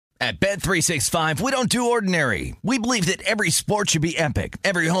At Bet365, we don't do ordinary. We believe that every sport should be epic.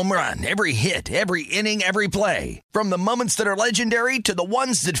 Every home run, every hit, every inning, every play. From the moments that are legendary to the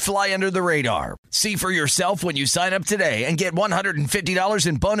ones that fly under the radar. See for yourself when you sign up today and get $150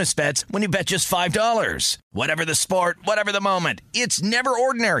 in bonus bets when you bet just $5. Whatever the sport, whatever the moment, it's never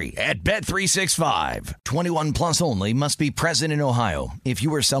ordinary at Bet365. 21 plus only. Must be present in Ohio. If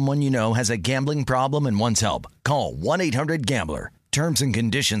you or someone you know has a gambling problem and wants help, call 1-800-GAMBLER. Terms and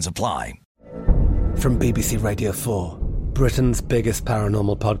conditions apply. From BBC Radio 4, Britain's biggest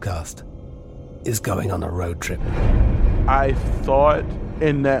paranormal podcast is going on a road trip. I thought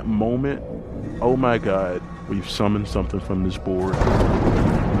in that moment, oh my God, we've summoned something from this board.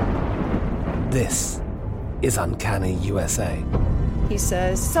 This is Uncanny USA. He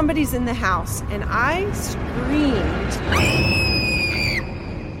says, somebody's in the house, and I screamed.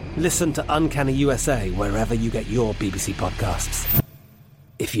 Listen to Uncanny USA wherever you get your BBC podcasts,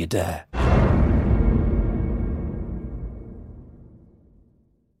 if you dare.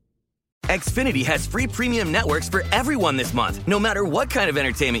 Xfinity has free premium networks for everyone this month, no matter what kind of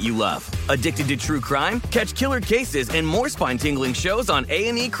entertainment you love. Addicted to true crime? Catch killer cases and more spine-tingling shows on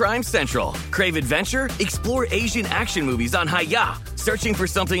A&E Crime Central. Crave adventure? Explore Asian action movies on Hi-YAH. Searching for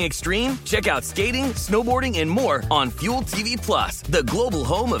something extreme? Check out skating, snowboarding, and more on Fuel TV Plus, the global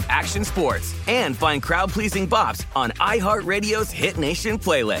home of action sports. And find crowd-pleasing bops on iHeartRadio's Hit Nation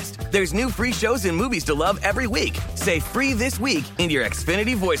playlist. There's new free shows and movies to love every week. Say free this week in your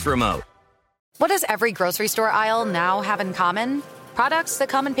Xfinity voice remote. What does every grocery store aisle now have in common? Products that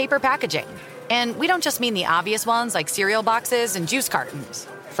come in paper packaging. And we don't just mean the obvious ones like cereal boxes and juice cartons.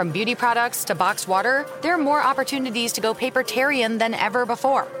 From beauty products to boxed water, there are more opportunities to go papertarian than ever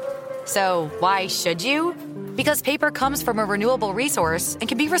before. So why should you? Because paper comes from a renewable resource and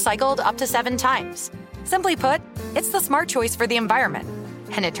can be recycled up to 7 times. Simply put, it's the smart choice for the environment.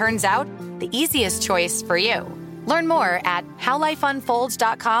 And it turns out, the easiest choice for you. Learn more at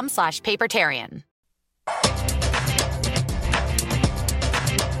howlifeunfolds.com/papertarian.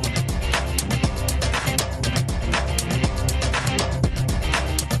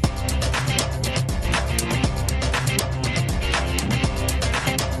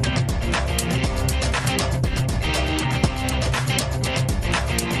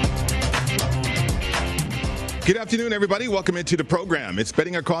 Good afternoon, everybody. Welcome into the program. It's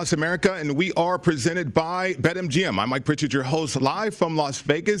Betting Across America, and we are presented by BetMGM. I'm Mike Pritchard, your host, live from Las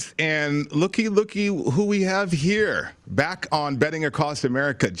Vegas. And looky who we have here. Back on Betting Across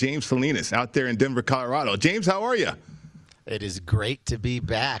America, James Salinas out there in Denver, Colorado. James, how are you? It is great to be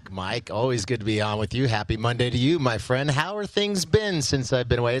back, Mike. Always good to be on with you. Happy Monday to you, my friend. How are things been since I've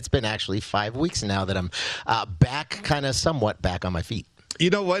been away? It's been actually 5 weeks now that I'm back, kind of somewhat back on my feet. You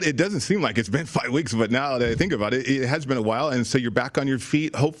know what? It doesn't seem like it's been 5 weeks, but now that I think about it, it has been a while. And so you're back on your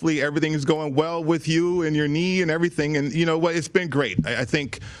feet. Hopefully everything is going well with you and your knee and everything. And you know what? It's been great. I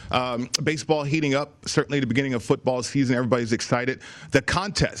think baseball heating up, certainly the beginning of football season. Everybody's excited. The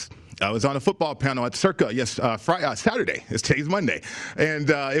contest. I was on a football panel at Circa Saturday. Today's Monday.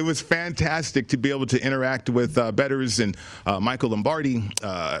 And it was fantastic to be able to interact with bettors and Michael Lombardi,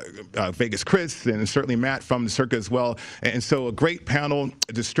 Vegas Chris, and certainly Matt from the Circa as well. And so a great panel.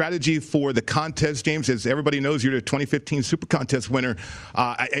 The strategy for the contest, James, as everybody knows, you're the 2015 Super Contest winner.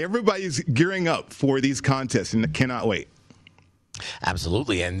 Everybody's gearing up for these contests and cannot wait.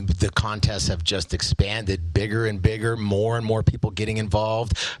 Absolutely, and the contests have just expanded bigger and bigger, more and more people getting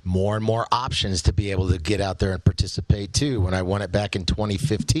involved, more and more options to be able to get out there and participate too. When I won it back in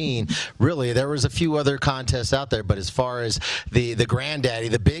 2015, really there was a few other contests out there, but as far as the granddaddy,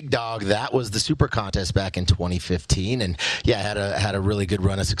 the big dog, that was the Super Contest back in 2015, and yeah, had a really good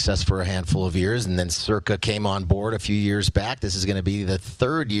run of success for a handful of years, and then Circa came on board a few years back. This is going to be the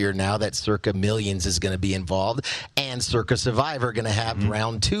third year now that Circa Millions is going to be involved, and Circa Survivor going to have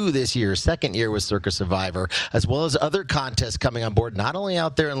round 2 this year. Second year with Circa Survivor, as well as other contests coming on board, not only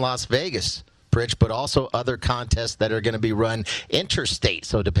out there in Las Vegas, Pritch, but also other contests that are going to be run interstate.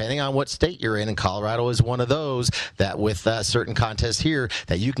 So depending on what state you're in, and Colorado is one of those, that with certain contests here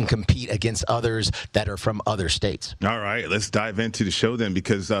that you can compete against others that are from other states. All right, let's dive into the show then,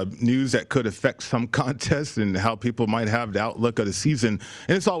 because news that could affect some contests and how people might have the outlook of the season.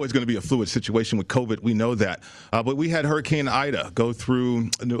 And it's always going to be a fluid situation with COVID. We know that. But we had Hurricane Ida go through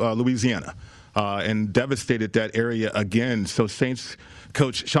Louisiana and devastated that area again. So Saints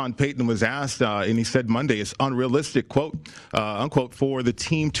coach Sean Payton was asked, and he said Monday it's unrealistic, quote, unquote, for the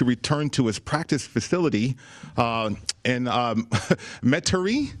team to return to its practice facility in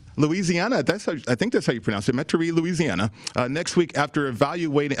Metairie, Louisiana. I think that's how you pronounce it. Metairie, Louisiana. Next week, after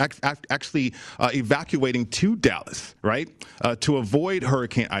evacuating to Dallas, right, to avoid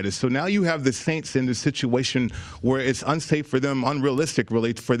Hurricane Ida. So now you have the Saints in the situation where it's unsafe for them, unrealistic,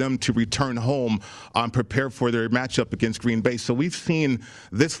 really, for them to return home, prepare for their matchup against Green Bay. So we've seen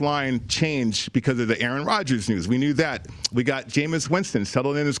this line change because of the Aaron Rodgers news. We knew that. We got Jameis Winston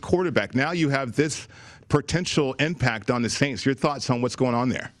settled in as quarterback. Now you have this potential impact on the Saints. Your thoughts on what's going on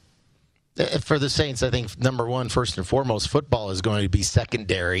there? For the Saints, I think, number one, first and foremost, football is going to be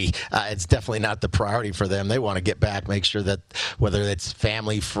secondary. It's definitely not the priority for them. They want to get back, make sure that whether it's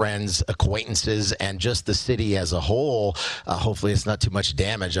family, friends, acquaintances, and just the city as a whole, hopefully it's not too much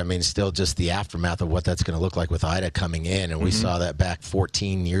damage. I mean, still just the aftermath of what that's going to look like with Ida coming in. And we saw that back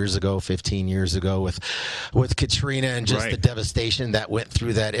 15 years ago with Katrina and just the devastation that went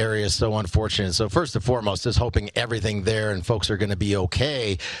through that area. So unfortunate. So first and foremost, just hoping everything there and folks are going to be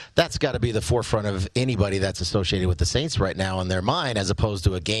okay. That's got to be the forefront of anybody that's associated with the Saints right now in their mind, as opposed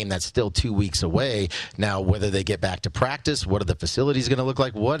to a game that's still 2 weeks away. Now, whether they get back to practice, what are the facilities going to look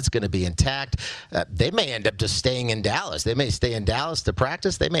like, what's going to be intact, they may end up just staying in Dallas. They may stay in Dallas to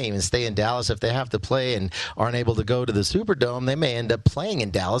practice. They may even stay in Dallas if they have to play and aren't able to go to the Superdome. They may end up playing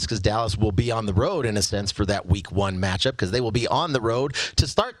in Dallas because Dallas will be on the road, in a sense, for that Week 1 matchup, because they will be on the road to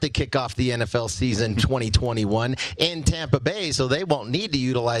start to kick off the NFL season 2021 in Tampa Bay, so they won't need to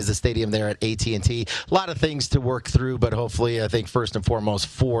utilize the stadium there at AT&T. A lot of things to work through, but hopefully, I think first and foremost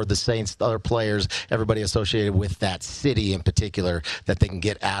for the Saints, other players, everybody associated with that city in particular, that they can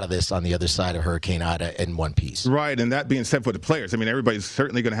get out of this on the other side of Hurricane Ida in one piece. Right, and that being said for the players, I mean, everybody's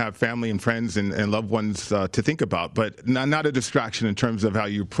certainly going to have family and friends and loved ones to think about, but not a distraction in terms of how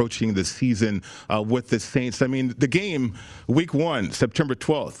you're approaching the season with the Saints. I mean, the game, Week 1, September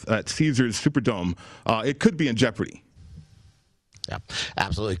 12th at Caesars Superdome, it could be in jeopardy. Yeah,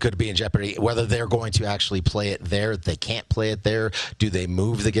 absolutely. Could be in jeopardy. Whether they're going to actually play it there, they can't play it there. Do they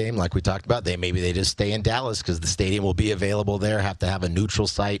move the game like we talked about? Maybe they just stay in Dallas because the stadium will be available there, have to have a neutral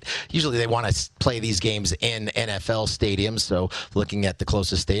site. Usually they want to play these games in NFL stadiums, so looking at the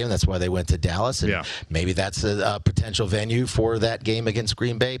closest stadium, that's why they went to Dallas. And maybe that's a potential venue for that game against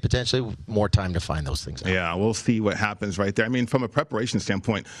Green Bay, potentially. More time to find those things out. Yeah, we'll see what happens right there. I mean, from a preparation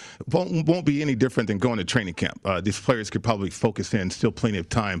standpoint, won't be any different than going to training camp. These players could probably focus in. Still plenty of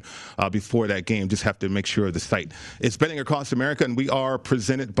time before that game. Just have to make sure the site. It's Betting Across America, and we are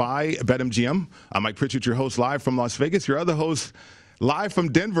presented by BetMGM. I'm Mike Pritchard, your host, live from Las Vegas. Your other host, live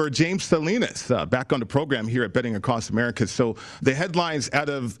from Denver, James Salinas, back on the program here at Betting Across America. So the headlines out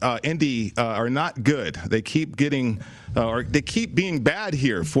of Indy are not good. They keep getting, or they keep being bad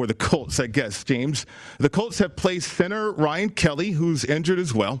here for the Colts, I guess, James. The Colts have placed center Ryan Kelly, who's injured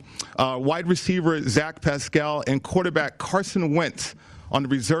as well, wide receiver Zach Pascal, and quarterback Carson Wentz on the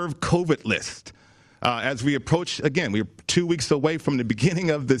reserve COVID list. As we approach, again, we're 2 weeks away from the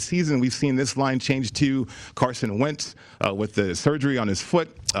beginning of the season. We've seen this line change to Carson Wentz with the surgery on his foot,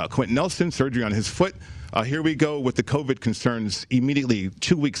 Quentin Nelson, surgery on his foot. Here we go with the COVID concerns immediately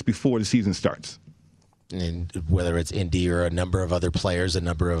 2 weeks before the season starts. And whether it's Indy or a number of other players, a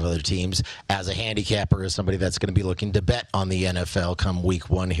number of other teams, as a handicapper, as somebody that's going to be looking to bet on the NFL come Week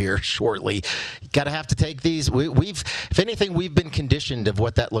 1 here shortly, you got to have to take these. We've, if anything, we've been conditioned of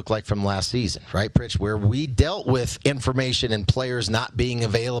what that looked like from last season, right, Pritch, where we dealt with information and players not being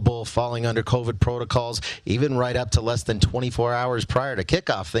available, falling under COVID protocols, even right up to less than 24 hours prior to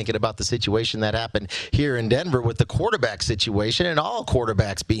kickoff, thinking about the situation that happened here in Denver with the quarterback situation and all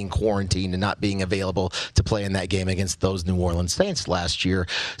quarterbacks being quarantined and not being available to play in that game against those New Orleans Saints last year.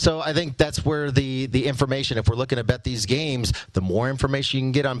 So I think that's where the information, if we're looking to bet these games, the more information you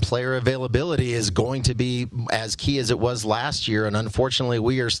can get on player availability is going to be as key as it was last year. And unfortunately,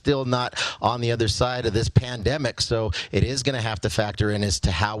 we are still not on the other side of this pandemic. So it is going to have to factor in as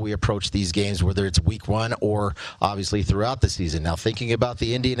to how we approach these games, whether it's Week 1 or obviously throughout the season. Now, thinking about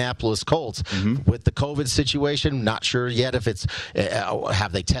the Indianapolis Colts with the COVID situation, not sure yet if it's,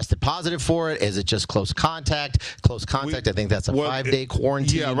 have they tested positive for it? Is it just close contact, I think that's a 5-day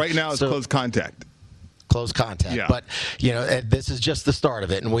quarantine. Yeah, right now it's close contact. Close contact. Yeah. But, you know, this is just the start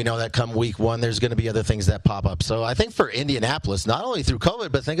of it, and we know that come Week 1, there's going to be other things that pop up. So I think for Indianapolis, not only through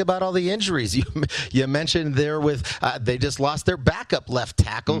COVID, but think about all the injuries. You mentioned there with they just lost their backup left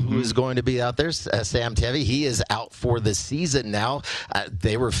tackle, who is going to be out there, Sam Tevi. He is out for the season now.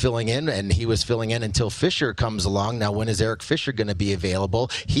 They were filling in, and he was filling in until Fisher comes along. Now, when is Eric Fisher going to be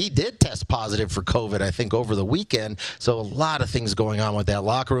available? He did test positive for COVID, I think, over the weekend. So a lot of things going on with that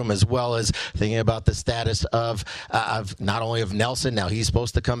locker room, as well as thinking about the staff status of not only of Nelson. Now he's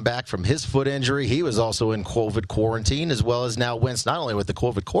supposed to come back from his foot injury. He was also in COVID quarantine, as well as now Wentz, not only with the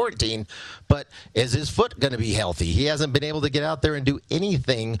COVID quarantine, but is his foot going to be healthy? He hasn't been able to get out there and do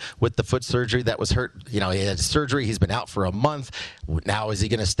anything with the foot surgery that was hurt. He had surgery. He's been out for a month. Now is he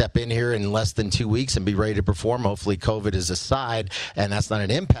going to step in here in less than 2 weeks and be ready to perform? Hopefully COVID is aside, and that's not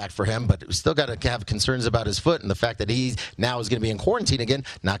an impact for him, but we still got to have concerns about his foot and the fact that he now is going to be in quarantine again,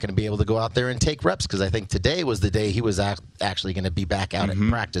 not going to be able to go out there and take reps, because I think today was the day he was actually going to be back out at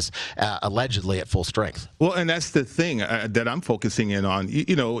practice, allegedly at full strength. Well, and that's the thing that I'm focusing in on.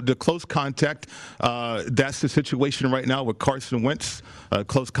 The close contact, that's the situation right now with Carson Wentz.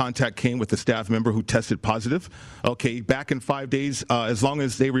 Close contact came with a staff member who tested positive. Okay, back in 5 days, as long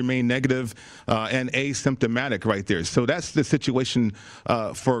as they remain negative and asymptomatic right there. So that's the situation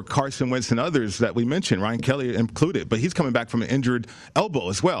for Carson Wentz and others that we mentioned, Ryan Kelly included. But he's coming back from an injured elbow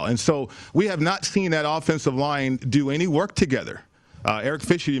as well. And so we have not seen that offensive line do any work together. Eric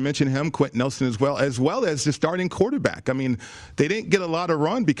Fisher, you mentioned him, Quentin Nelson as well as the starting quarterback. I mean, they didn't get a lot of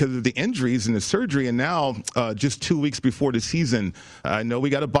run because of the injuries and the surgery, and now just 2 weeks before the season, I know we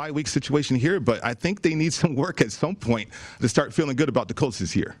got a bye week situation here, but I think they need some work at some point to start feeling good about the Colts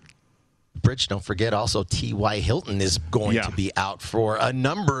this year. Bridge, don't forget also T.Y. Hilton is going to be out for a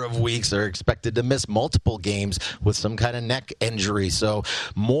number of weeks. They're expected to miss multiple games with some kind of neck injury. So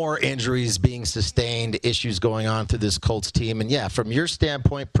more injuries being sustained, issues going on through this Colts team. And yeah, from your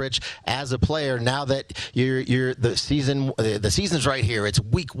standpoint, Pritch, as a player, now that you're the season's right here. It's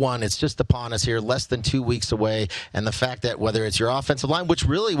week 1. It's just upon us here, less than 2 weeks away. And the fact that whether it's your offensive line, which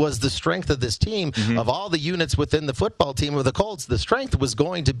really was the strength of this team, of all the units within the football team of the Colts, the strength was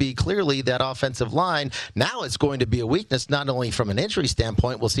going to be clearly that offensive line. Now it's going to be a weakness, not only from an injury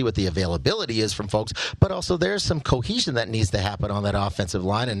standpoint, we'll see what the availability is from folks, but also there's some cohesion that needs to happen on that offensive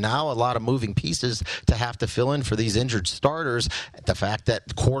line, and now a lot of moving pieces to have to fill in for these injured starters. The fact that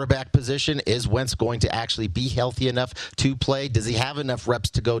the quarterback position, is Wentz going to actually be healthy enough to play? Does he have enough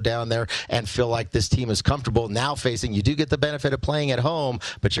reps to go down there and feel like this team is comfortable now facing, you do get the benefit of playing at home,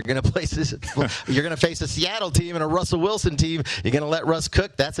 but you're going to face a Seattle team and a Russell Wilson team. You're going to let Russ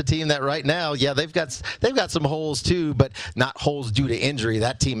cook. That's a team that right now, they've got some holes too, but not holes due to injury.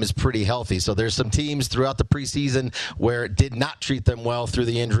 That team is pretty healthy. So there's some teams throughout the preseason where it did not treat them well through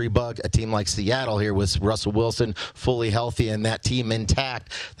the injury bug. A team like Seattle here with Russell Wilson fully healthy and that team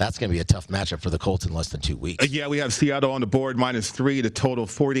intact, that's going to be a tough matchup for the Colts in less than 2 weeks. Yeah, we have Seattle on the board -3, the total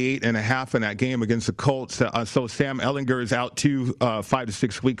 48.5 in that game against the Colts. So Sam Ehlinger is out too, 5 to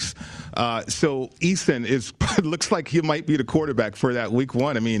 6 weeks. So Eason looks like he might be the quarterback for that week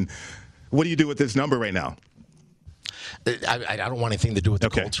 1. I mean, what do you do with this number right now? I don't want anything to do with the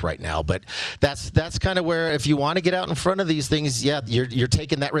Colts right now, but that's kind of where, if you want to get out in front of these things, you're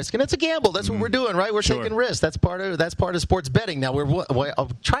taking that risk, and it's a gamble. That's what we're doing, right? We're taking risks. That's part of sports betting. Now I'm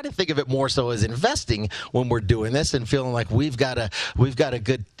trying to think of it more so as investing when we're doing this and feeling like we've got a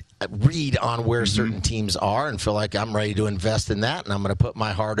good read on where certain teams are and feel like I'm ready to invest in that, and I'm going to put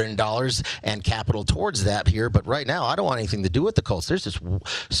my hard-earned dollars and capital towards that here. But right now, I don't want anything to do with the Colts. There's just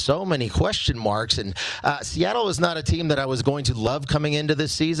so many question marks, and Seattle is not a team that I was going to love coming into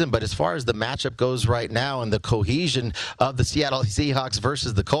this season, but as far as the matchup goes right now and the cohesion of the Seattle Seahawks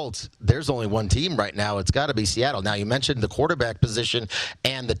versus the Colts, there's only one team right now. It's got to be Seattle. Now, you mentioned the quarterback position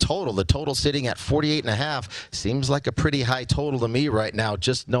and the total sitting at 48.5 seems like a pretty high total to me right now,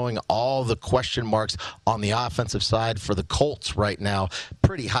 just knowing all the question marks on the offensive side for the Colts right now.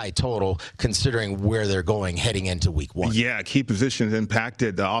 Pretty high total considering where they're going heading into week 1. Yeah, key positions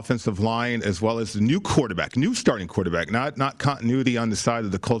impacted, the offensive line as well as the new starting quarterback, not continuity on the side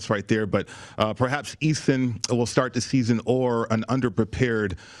of the Colts right there, but perhaps Eason will start the season or an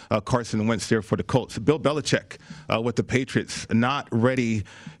underprepared Carson Wentz there for the Colts. Bill Belichick with the Patriots, not ready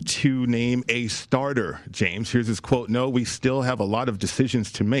to name a starter, James. Here's his quote: "No, we still have a lot of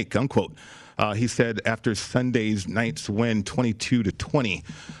decisions to make," unquote. He said after Sunday's night's win 22-20.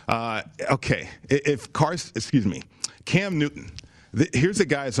 Okay, if Cam Newton, here's a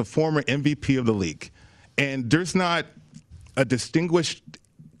guy as a former MVP of the league, and there's not a distinguished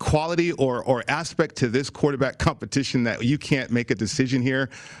quality or aspect to this quarterback competition that you can't make a decision here.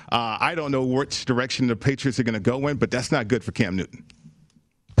 I don't know which direction the Patriots are going to go in, but that's not good for Cam Newton.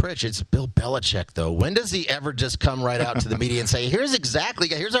 Pritch, it's Bill Belichick, though. When does he ever just come right out to the media and say, here's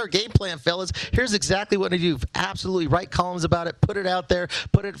our game plan, fellas. Here's exactly what to do. Absolutely write columns about it. Put it out there.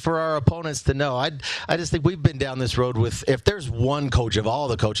 Put it for our opponents to know. I just think we've been down this road with, if there's one coach of all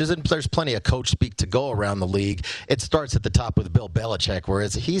the coaches, and there's plenty of coach speak to go around the league, it starts at the top with Bill Belichick, where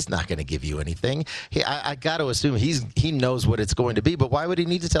he's not going to give you anything. I got to assume he knows what it's going to be, but why would he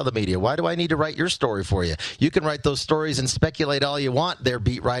need to tell the media? Why do I need to write your story for you? You can write those stories and speculate all you want there,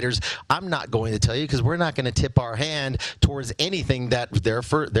 beat writers. I'm not going to tell you because we're not going to tip our hand towards anything that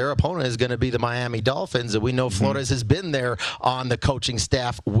their opponent is going to be the Miami Dolphins. And we know Flores has been there on the coaching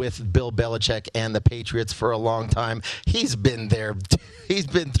staff with Bill Belichick and the Patriots for a long time. He's been there. He's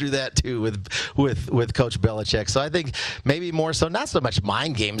been through that too with Coach Belichick. So I think maybe more so, not so much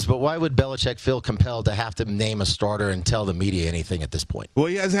mind games, but why would Belichick feel compelled to have to name a starter and tell the media anything at this point? Well,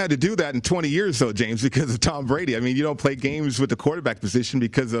 he hasn't had to do that in 20 years, though, James, because of Tom Brady. I mean, you don't play games with the quarterback position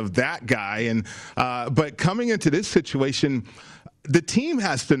because of that guy. And but coming into this situation, the team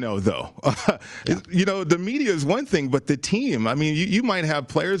has to know, though. The media is one thing, but the team, I mean, you might have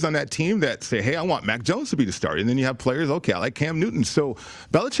players on that team that say, hey, I want Mac Jones to be the starter. And then you have players, okay, I like Cam Newton. So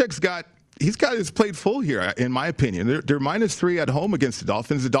Belichick's got his plate full here, in my opinion. They're -3 at home against the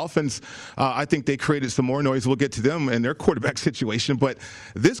Dolphins. The Dolphins, I think they created some more noise. We'll get to them and their quarterback situation. But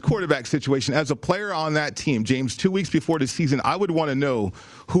this quarterback situation, as a player on that team, James, 2 weeks before the season, I would want to know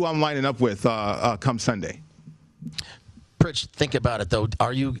who I'm lining up with come Sunday. Pritch, think about it, though.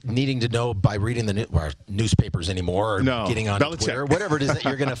 Are you needing to know by reading the newspapers anymore or getting on Belichick. Twitter? Whatever it is that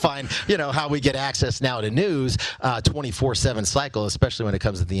you're going to find, how we get access now to news, 24/7 cycle, especially when it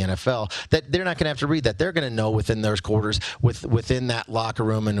comes to the NFL, that they're not going to have to read that. They're going to know within their quarters, within that locker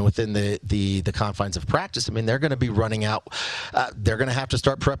room and within the confines of practice. I mean, they're going to be running out. They're going to have to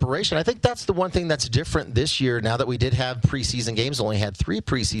start preparation. I think that's the one thing that's different this year now that we did have preseason games, only had 3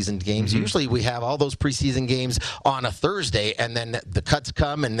 preseason games. Usually we have all those preseason games on a Thursday, and then the cuts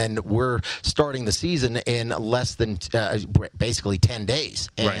come, and then we're starting the season in less than basically 10 days.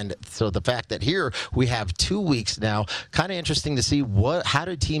 And so the fact that here we have 2 weeks now, kind of interesting to see how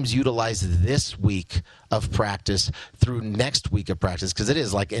do teams utilize this week of practice through next week of practice, because it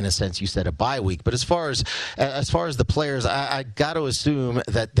is, like, in a sense, you said a bye week. But as far as the players, I got to assume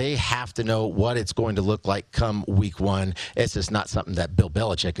that they have to know what it's going to look like come week 1. It's just not something that Bill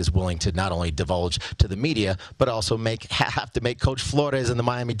Belichick is willing to not only divulge to the media, but also have to make Coach Flores and the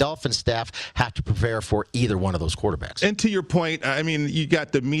Miami Dolphins staff have to prepare for either one of those quarterbacks. And to your point, I mean, you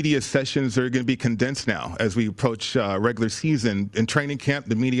got the media sessions that are going to be condensed now as we approach regular season. In training camp,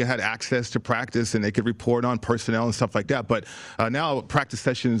 the media had access to practice, and they could report on personnel and stuff like that. But now practice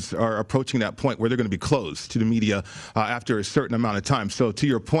sessions are approaching that point where they're going to be closed to the media after a certain amount of time. So to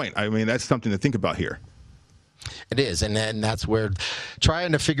your point, I mean, that's something to think about here. It is, and then that's where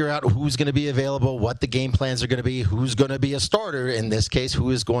trying to figure out who's going to be available, what the game plans are going to be, who's going to be a starter in this case, who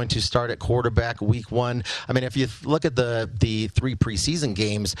is going to start at quarterback week 1. I mean, if you look at the 3 preseason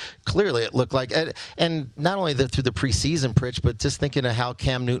games, clearly it looked like, and not only through the preseason, Pritch, but just thinking of how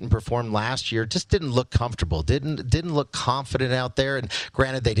Cam Newton performed last year, just didn't look comfortable, didn't look confident out there. And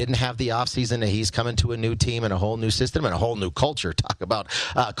granted, they didn't have the offseason, and he's coming to a new team and a whole new system and a whole new culture. Talk about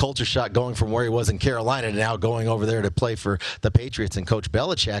culture shock, going from where he was in Carolina to now going over there to play for the Patriots and Coach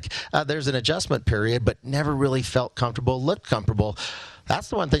Belichick. There's an adjustment period, but never really felt comfortable, looked comfortable. That's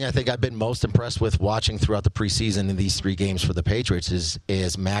the one thing I think I've been most impressed with watching throughout the preseason in these 3 games for the Patriots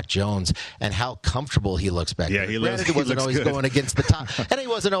is Mac Jones and how comfortable he looks back there. He wasn't always going against the top, and he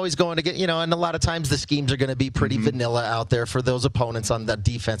wasn't always going to get, and a lot of times the schemes are going to be pretty vanilla out there for those opponents on the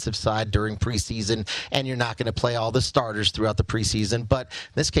defensive side during preseason, and you're not going to play all the starters throughout the preseason. But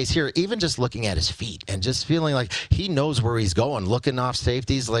in this case here, even just looking at his feet and just feeling like he knows where he's going, looking off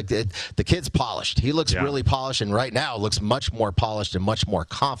safeties, like the kid's polished. He looks really polished, and right now looks much more polished and much more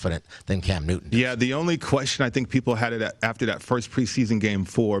confident than Cam Newton does. Yeah, the only question I think people had after that first preseason game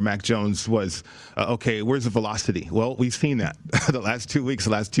for Mac Jones was, okay, where's the velocity? Well, we've seen that the last 2 weeks,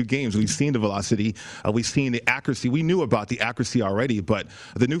 the last 2 games. We've seen the velocity. We've seen the accuracy. We knew about the accuracy already, but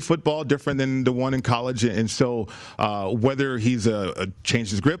the new football different than the one in college. And so whether he's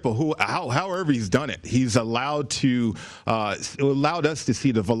changed his grip or however he's done it, he's allowed us to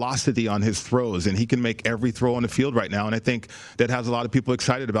see the velocity on his throws, and he can make every throw on the field right now. And I think that has a lot of people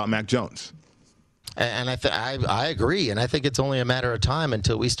excited about Mac Jones. And I agree, and I think it's only a matter of time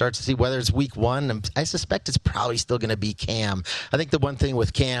until we start to see whether it's week one. And I suspect it's probably still going to be Cam. I think the one thing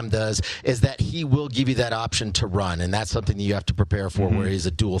with Cam is that he will give you that option to run, and that's something that you have to prepare for, where he's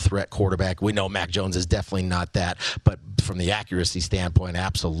a dual threat quarterback. We know Mac Jones is definitely not that, but from the accuracy standpoint,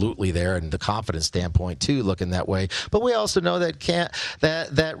 absolutely there, and the confidence standpoint too, looking that way. But we also know that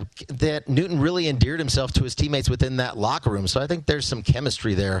that Newton really endeared himself to his teammates within that locker room. So I think there's some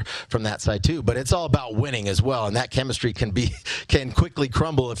chemistry there from that side too. But it's all about winning as well, and that chemistry can quickly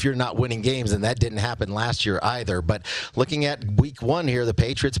crumble if you're not winning games, and that didn't happen last year either. But looking at week one here, the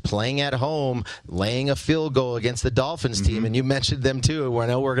Patriots playing at home, laying a field goal against the Dolphins team, and you mentioned them too. I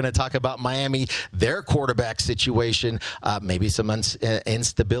know we're going to talk about Miami, their quarterback situation. Maybe some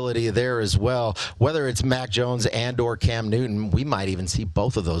instability there as well. Whether it's Mac Jones and or Cam Newton, we might even see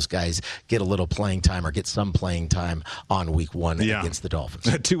both of those guys get a little playing time or get some playing time on week one against the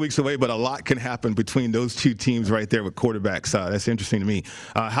Dolphins. 2 weeks away, but a lot can happen between those two teams right there with quarterbacks. That's interesting to me.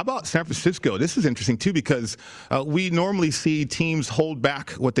 How about San Francisco? This is interesting too, because we normally see teams hold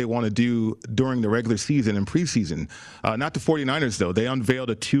back what they want to do during the regular season and preseason. Not the 49ers, though. They unveiled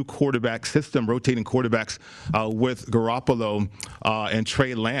a 2-quarterback system, rotating quarterbacks with Garoppolo and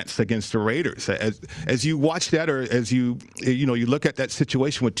Trey Lance against the Raiders. As you watch that, or as you look at that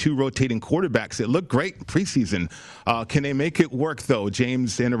situation with 2 rotating quarterbacks, it looked great preseason. Can they make it work, though,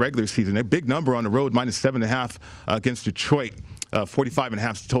 James, in the regular season? A big number on the road, -7.5 against Detroit,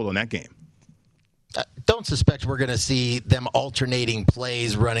 45.5 total in that game. Don't suspect we're going to see them alternating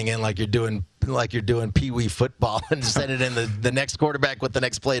plays, running in like you're doing Pee Wee football and sending in the next quarterback with the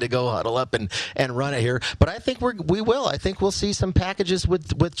next play to go huddle up and run it here. But I think we will. I think we'll see some packages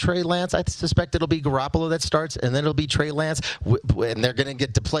with Trey Lance. I suspect it'll be Garoppolo that starts, and then it'll be Trey Lance, and they're going to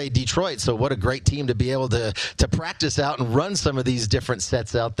get to play Detroit. So what a great team to be able to practice out and run some of these different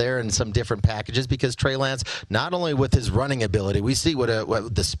sets out there and some different packages, because Trey Lance, not only with his running ability, we see what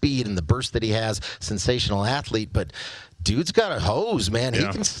the speed and the burst that he has, sensational athlete, but dude's got a hose, man. He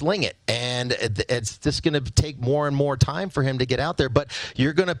can sling it, and it's just going to take more and more time for him to get out there. But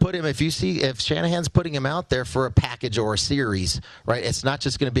you're going to put him, if Shanahan's putting him out there for a package or a series, right? It's not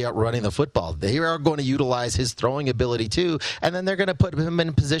just going to be out running the football. They are going to utilize his throwing ability too, and then they're going to put him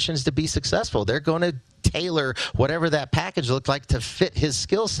in positions to be successful. They're going to tailor whatever that package looked like to fit his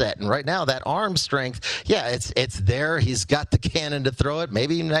skill set. And right now, that arm strength, it's there. He's got the cannon to throw it.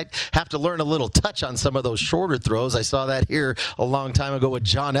 Maybe he might have to learn a little touch on some of those shorter throws. I saw that here a long time ago with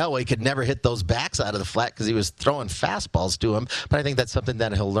John Elway. Could never hit those backs out of the flat because he was throwing fastballs to him. But I think that's something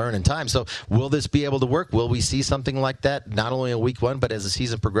that he'll learn in time. So will this be able to work? Will we see something like that not only in week one, but as the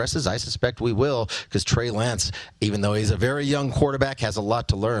season progresses? I suspect we will, because Trey Lance, even though he's a very young quarterback, has a lot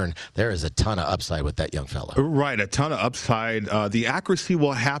to learn. There is a ton of upside with that young fella. Right, a ton of upside. The accuracy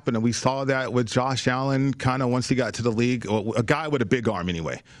will happen, and we saw that with Josh Allen kind of once he got to the league. A guy with a big arm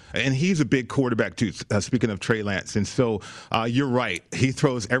anyway, and he's a big quarterback too, speaking of Trey Lance. And so you're right, he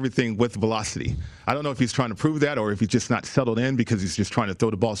throws everything with velocity. I don't know if he's trying to prove that or if he's just not settled in because he's just trying to throw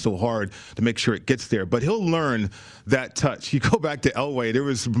the ball so hard to make sure it gets there. But he'll learn that touch. You go back to Elway, there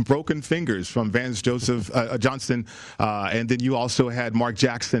was some broken fingers from Vance Johnson, and then you also had Mark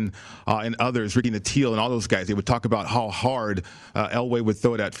Jackson and others, Ricky Nattiel and all those guys. They would talk about how hard Elway would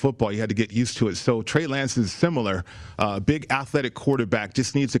throw that football. You had to get used to it. So Trey Lance is similar. Big athletic quarterback,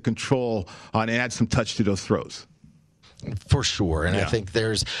 just needs to control and add some touch to those throws. For sure. And I think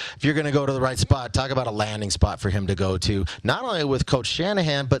if you're going to go to the right spot, talk about a landing spot for him to go to, not only with Coach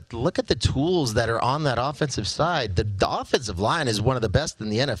Shanahan, but look at the tools that are on that offensive side. The offensive line is one of the best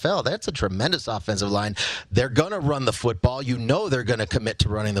in the NFL. That's a tremendous offensive line. They're going to run the football. You know they're going to commit to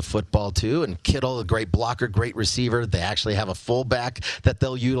running the football too. And Kittle, a great blocker, great receiver. They actually have a fullback that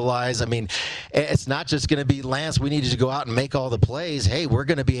they'll utilize. I mean, it's not just going to be, Lance, we need you to go out and make all the plays. Hey, we're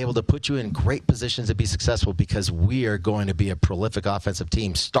going to be able to put you in great positions to be successful because we are going to be a prolific offensive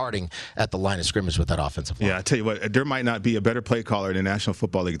team starting at the line of scrimmage with that offensive line. Yeah, I tell you what, there might not be a better play caller in the National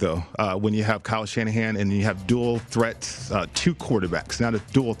Football League, though, when you have Kyle Shanahan and you have dual threats, 2 quarterbacks, not a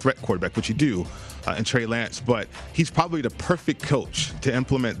dual threat quarterback, which you do, and Trey Lance. But he's probably the perfect coach to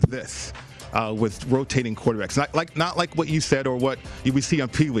implement this. With rotating quarterbacks, not like what you said or what we see on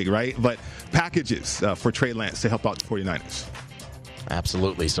Pee Wee, right? But packages for Trey Lance to help out the 49ers.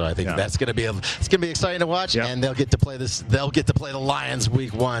 Absolutely. So I think that's going to be it's going to be exciting to watch, and they'll get to play this. They'll get to play the Lions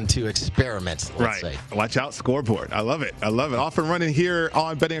week 1 to experiment. Let's say. Watch out, scoreboard. I love it. Off and running here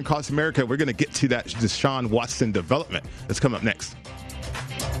on Betting Across America. We're going to get to that Deshaun Watson development. Let's come up next.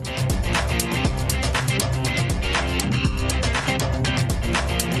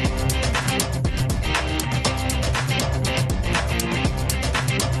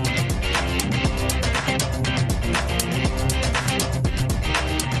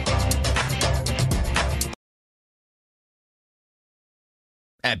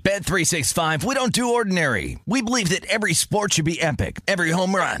 At Bet365, we don't do ordinary. We believe that every sport should be epic. Every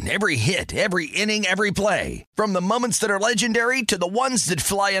home run, every hit, every inning, every play. From the moments that are legendary to the ones that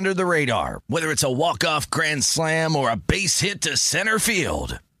fly under the radar. Whether it's a walk-off grand slam or a base hit to center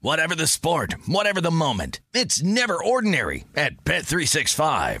field. Whatever the sport, whatever the moment. It's never ordinary at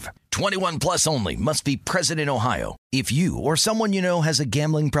Bet365. 21 plus only. Must be present in Ohio. If you or someone you know has a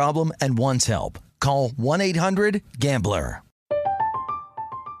gambling problem and wants help, call 1-800-GAMBLER.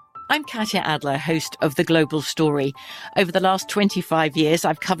 I'm Katya Adler, host of The Global Story. Over the last 25 years,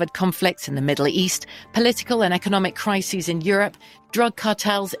 I've covered conflicts in the Middle East, political and economic crises in Europe, drug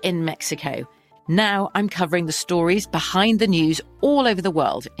cartels in Mexico. Now I'm covering the stories behind the news all over the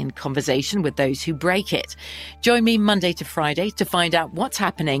world in conversation with those who break it. Join me Monday to Friday to find out what's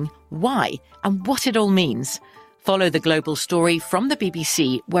happening, why, and what it all means. Follow The Global Story from the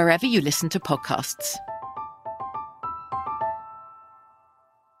BBC wherever you listen to podcasts.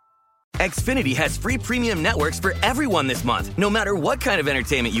 Xfinity has free premium networks for everyone this month, no matter what kind of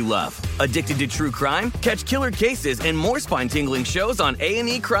entertainment you love. Addicted to true crime? Catch killer cases and more spine-tingling shows on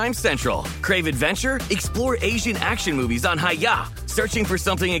A&E Crime Central. Crave adventure? Explore Asian action movies on Hi-YAH. Searching for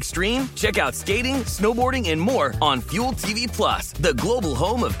something extreme? Check out skating, snowboarding, and more on Fuel TV Plus, the global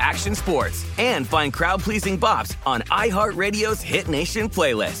home of action sports. And find crowd-pleasing bops on iHeartRadio's Hit Nation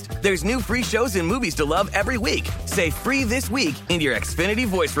playlist. There's new free shows and movies to love every week. Say free this week in your Xfinity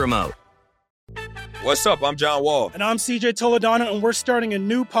voice remote. What's up? I'm John Wall. And I'm CJ Toledano, and we're starting a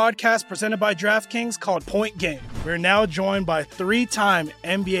new podcast presented by DraftKings called Point Game. We're now joined by three-time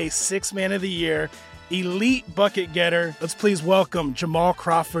NBA Sixth Man of the Year, elite bucket getter. Let's please welcome Jamal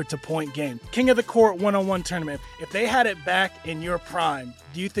Crawford to Point Game. King of the Court one-on-one tournament. If they had it back in your prime,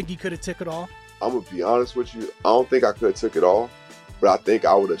 do you think you could have took it all? I'm going to be honest with you. I don't think I could have took it all, but I think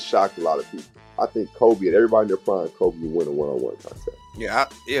I would have shocked a lot of people. I think Kobe and everybody in their prime, Kobe would win a one-on-one contest. Yeah,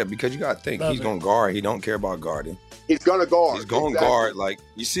 because you got to think, he's going to guard. He don't care about guarding. He's going to guard. He's going to guard. Like,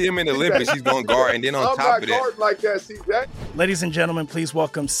 you see him in the Olympics, he's going to guard. And then on top of that. I'm not guarding like that, CJ. Ladies and gentlemen, please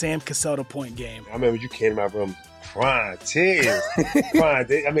welcome Sam Cassell to Point Game. I remember you came to my room crying, tears,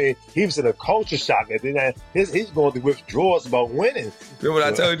 crying. I mean, he was in a culture shock. And then he's going through withdrawals about winning. Remember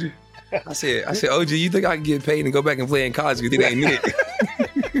what I told you? I said, OG, you think I can get paid and go back and play in college because it ain't it?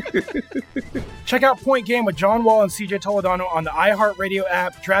 Check out Point Game with John Wall and CJ Toledano on the iHeartRadio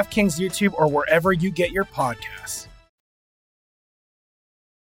app, DraftKings YouTube, or wherever you get your podcasts.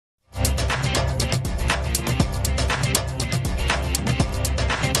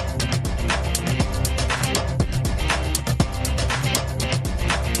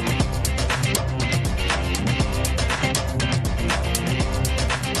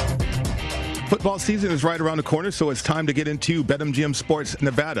 Football season is right around the corner, so it's time to get into BetMGM Sports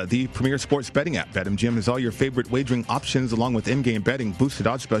Nevada, the premier sports betting app. BetMGM has all your favorite wagering options, along with in-game betting, boosted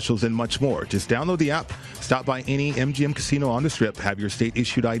odds specials, and much more. Just download the app, stop by any MGM casino on the Strip, have your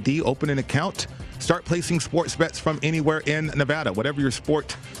state-issued ID, open an account, start placing sports bets from anywhere in Nevada. Whatever your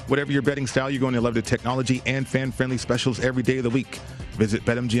sport, whatever your betting style, you're going to love the technology and fan-friendly specials every day of the week. Visit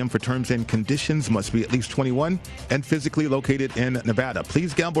BetMGM for terms and conditions. Must be at least 21 and physically located in Nevada.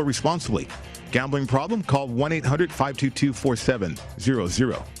 Please gamble responsibly. Gambling problem? Call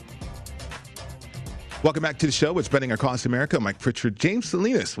 1-800-522-4700. Welcome back to the show. It's Betting Across America. Mike Pritchard, James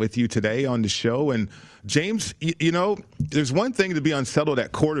Salinas with you today on the show. And James, you know, there's one thing to be unsettled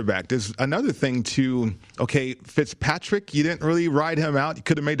at quarterback. There's another thing to, okay, Fitzpatrick, you didn't really ride him out. You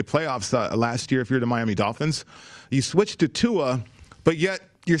could have made the playoffs last year if you're the Miami Dolphins. You switched to Tua, but yet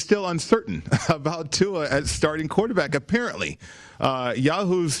you're still uncertain about Tua as starting quarterback, apparently.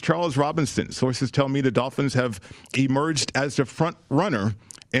 Yahoo's Charles Robinson. Sources tell me the Dolphins have emerged as the front runner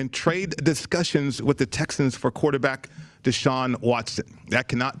in trade discussions with the Texans for quarterback Deshaun Watson. That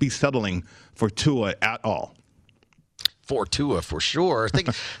cannot be settling for Tua at all. For Tua, for sure. Think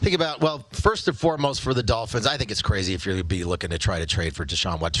about, well, first and foremost for the Dolphins, I think it's crazy if you're going to be looking to try to trade for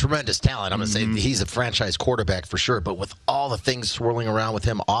Deshaun Watson. Tremendous talent. I'm going to say he's a franchise quarterback for sure, but with all the things swirling around with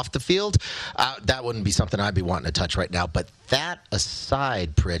him off the field, that wouldn't be something I'd be wanting to touch right now. But that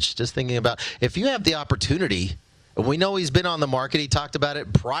aside, Pritch, just thinking about if you have the opportunity, we know he's been on the market. He talked about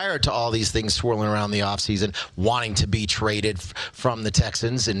it prior to all these things swirling around the offseason, wanting to be traded from the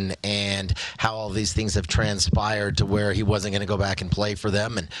Texans and how all these things have transpired to where he wasn't going to go back and play for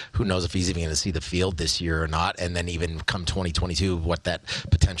them. And who knows if he's even going to see the field this year or not. And then even come 2022, what that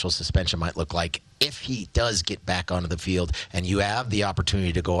potential suspension might look like if he does get back onto the field and you have the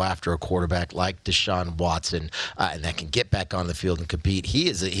opportunity to go after a quarterback like Deshaun Watson and that can get back on the field and compete, he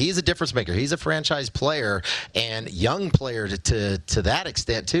is a difference maker. He's a franchise player and young player to that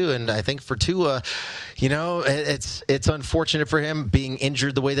extent too. And I think for Tua, it's unfortunate for him being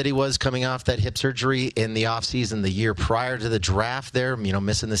injured the way that he was coming off that hip surgery in the offseason the year prior to the draft there,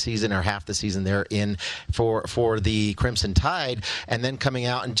 missing the season or half the season there in for the Crimson Tide, and then coming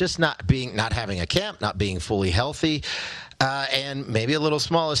out and just not having a camp, not being fully healthy. And maybe a little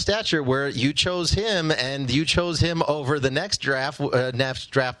smaller stature, where you chose him over the next draft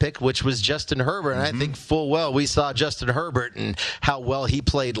pick, which was Justin Herbert. And I think full well we saw Justin Herbert and how well he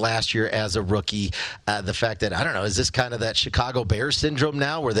played last year as a rookie. The fact that, I don't know, is this kind of that Chicago Bears syndrome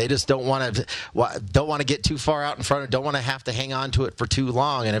now, where they just don't want to get too far out in front, or don't want to have to hang on to it for too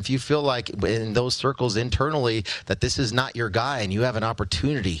long. And if you feel like in those circles internally that this is not your guy and you have an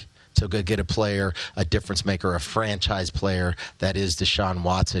opportunity to go get a player, a difference maker, a franchise player that is Deshaun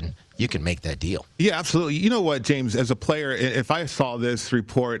Watson, you can make that deal. Yeah, absolutely. You know what, James, as a player, if I saw this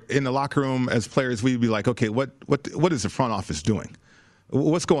report in the locker room as players, we'd be like, okay, what is the front office doing?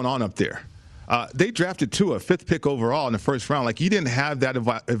 What's going on up there? They drafted Tua, 5th pick overall in the first round. Like, you didn't have that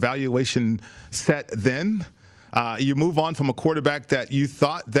evaluation set then. You move on from a quarterback that you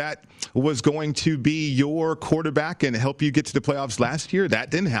thought that was going to be your quarterback and help you get to the playoffs last year. That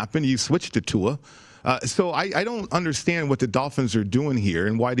didn't happen. You switched to Tua. So I don't understand what the Dolphins are doing here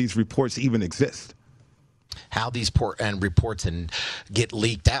and why these reports even exist. How these reports get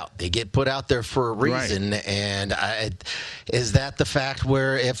leaked out. They get put out there for a reason. Right. And is that the fact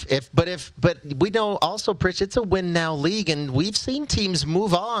where but we know also, Pritch, it's a win now league, and we've seen teams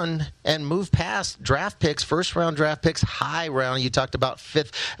move on and move past draft picks, first round draft picks, high round. You talked about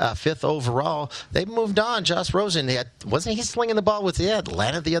fifth overall. They've moved on. Josh Rosen, wasn't he slinging the ball with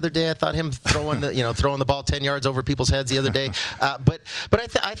Atlanta the other day? I thought him throwing the ball 10 yards over people's heads the other day. But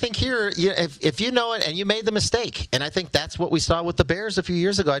I think here, if you know it and you made the mistake, and I think that's what we saw with the Bears a few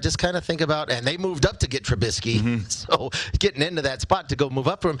years ago. I just kind of think about, and they moved up to get Trubisky, so getting into that spot to go move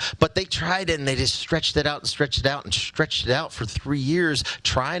up for him, but they tried it and they just stretched it out for 3 years,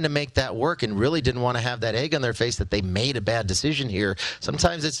 trying to make that work, and really didn't want to have that egg on their face that they made a bad decision here.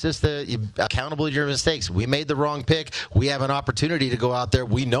 Sometimes it's just accountable to your mistakes. We made the wrong pick. We have an opportunity to go out there.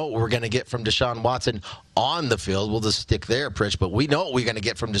 We know what we're going to get from Deshaun Watson on the field. We'll just stick there, Pritch, but we know what we're going to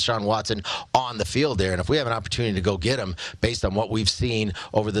get from Deshaun Watson on the field there. And if we have an opportunity to go get him based on what we've seen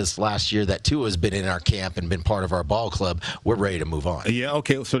over this last year that Tua has been in our camp and been part of our ball club, we're ready to move on. Yeah,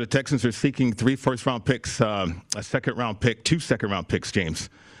 okay. So the Texans are seeking 3 first-round picks, a second-round pick, 2 second-round picks, James,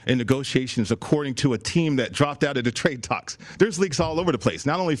 in negotiations, according to a team that dropped out of the trade talks. There's leaks all over the place,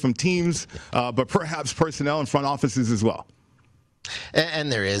 not only from teams, but perhaps personnel and front offices as well.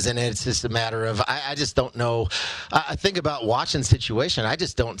 And there is, and it's just a matter of, I just don't know. I think about Watson's situation. I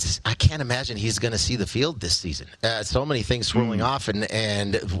can't imagine he's going to see the field this season. So many things swirling off,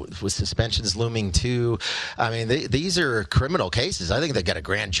 and with suspensions looming too. I mean, these are criminal cases. I think they got a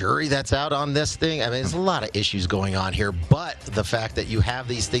grand jury that's out on this thing. I mean, there's a lot of issues going on here, but the fact that you have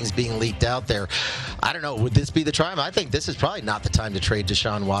these things being leaked out there, I don't know, would this be the time? I think this is probably not the time to trade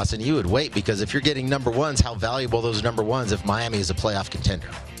Deshaun Watson. You would wait, because if you're getting number ones, how valuable those number ones if Miami is a playoff contender?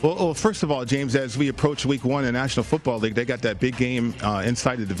 Well, first of all, James, as we approach week 1 in the National Football League, they got that big game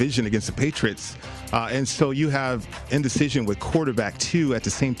inside the division against the Patriots. And so you have indecision with quarterback, too, at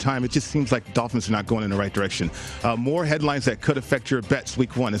the same time. It just seems like the Dolphins are not going in the right direction. More headlines that could affect your bets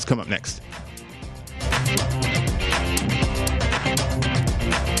week 1 is coming up next.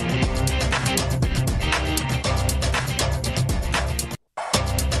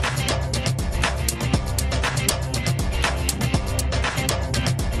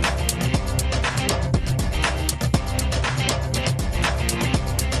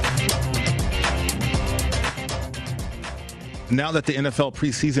 Now that the NFL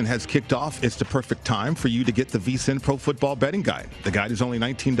preseason has kicked off, it's the perfect time for you to get the VSiN Pro Football Betting Guide. The guide is only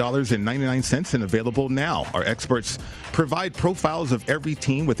 $19.99 and available now. Our experts provide profiles of every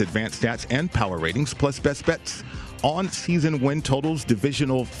team with advanced stats and power ratings, plus best bets on season win totals,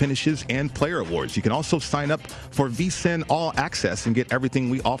 divisional finishes, and player awards. You can also sign up for VSiN All Access and get everything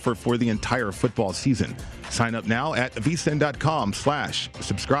we offer for the entire football season. Sign up now at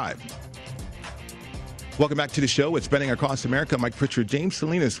vsin.com/subscribe. Welcome back to the show. It's Betting Across America. Mike Pritchard, James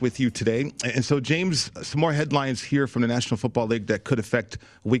Salinas with you today. And so, James, some more headlines here from the National Football League that could affect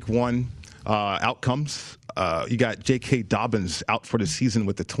Week 1 outcomes. You got J.K. Dobbins out for the season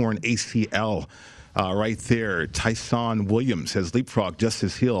with the torn ACL. Right there, Tyson Williams has leapfrogged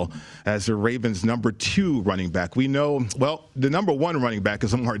Justice Hill as the Ravens' number 2 running back. We know, well, the number 1 running back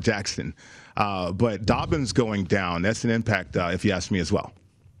is Lamar Jackson. But Dobbins going down, that's an impact, if you ask me as well.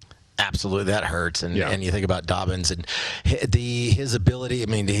 Absolutely, that hurts. And you think about Dobbins and his ability. I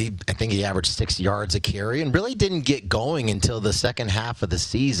mean, I think he averaged 6 yards a carry and really didn't get going until the second half of the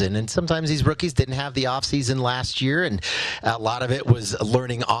season. And sometimes these rookies didn't have the offseason last year, and a lot of it was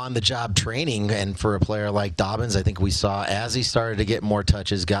learning on-the-job training. And for a player like Dobbins, I think we saw as he started to get more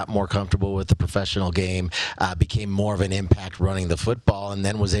touches, got more comfortable with the professional game, became more of an impact running the football, and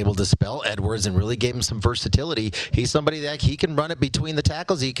then was able to spell Edwards and really gave him some versatility. He's somebody that he can run it between the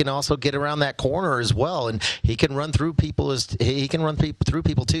tackles. He can also get around that corner as well, and he can run through people through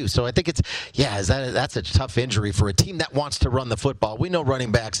people too. So I think that's a tough injury for a team that wants to run the football. We know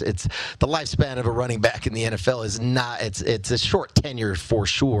running backs, it's the lifespan of a running back in the NFL is not, it's a short tenure for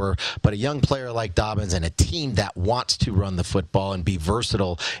sure, but a young player like Dobbins and a team that wants to run the football and be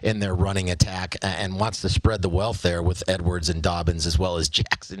versatile in their running attack and wants to spread the wealth there with Edwards and Dobbins, as well as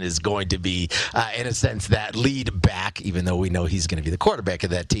Jackson is going to be in a sense that lead back, even though we know he's going to be the quarterback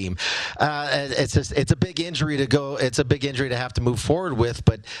of that team. It's a big injury to go. It's a big injury to have to move forward with.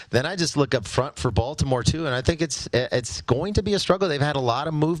 But then I just look up front for Baltimore too, and I think it's going to be a struggle. They've had a lot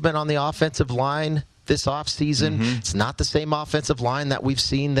of movement on the offensive line this offseason. It's not the same offensive line that we've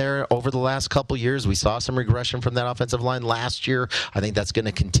seen there over the last couple years. We saw some regression from that offensive line last year. I think that's going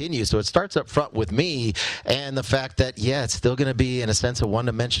to continue. So it starts up front with me and the fact that, it's still going to be, in a sense, a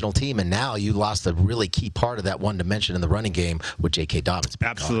one-dimensional team. And now you lost a really key part of that one dimension in the running game with J.K. Dobbins.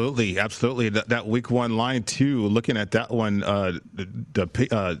 Absolutely. That week one line, too, looking at that one,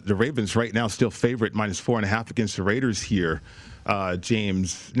 the Ravens right now still favorite -4.5 against the Raiders here.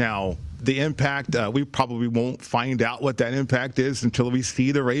 James. Now, the impact, we probably won't find out what that impact is until we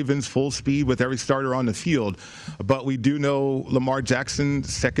see the Ravens full speed with every starter on the field. But we do know Lamar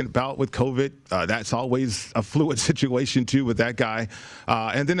Jackson's second bout with COVID. That's always a fluid situation, too, with that guy.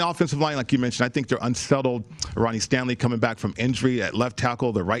 And then the offensive line, like you mentioned, I think they're unsettled. Ronnie Stanley coming back from injury at left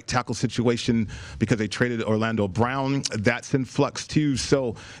tackle, the right tackle situation because they traded Orlando Brown. That's in flux, too.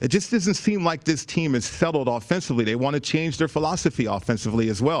 So it just doesn't seem like this team is settled offensively. They want to change their philosophy offensively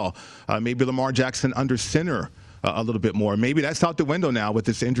as well. Maybe Lamar Jackson under center a little bit more. Maybe that's out the window now with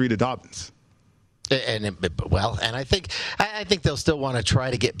this injury to Dobbins. And I think they'll still want to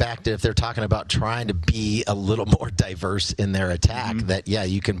try to get back to, if they're talking about trying to be a little more diverse in their attack, that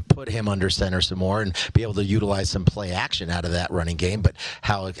you can put him under center some more and be able to utilize some play action out of that running game. But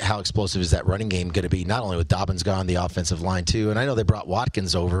how explosive is that running game going to be? Not only with Dobbins gone, the offensive line too. And I know they brought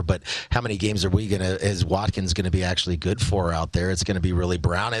Watkins over, but how many games is Watkins going to be actually good for out there? It's going to be really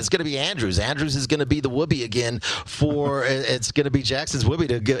Brown. It's going to be Andrews. Andrews is going to be the whoopee again it's going to be Jackson's whoopee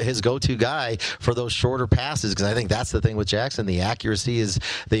to get his go-to guy for those shorter passes, because I think that's the thing with Jackson. The accuracy is,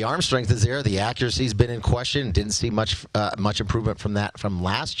 the arm strength is there. The accuracy's been in question. Didn't see much improvement from that from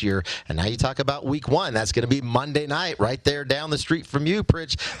last year. And now you talk about week one. That's going to be Monday night right there down the street from you,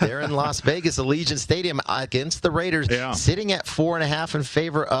 Pritch. They're in Las Vegas, Allegiant Stadium against the Raiders, sitting at 4.5 in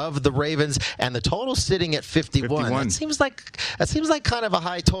favor of the Ravens, and the total sitting at 51. That seems like kind of a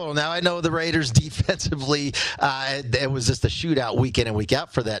high total. Now I know the Raiders defensively, it was just a shootout week in and week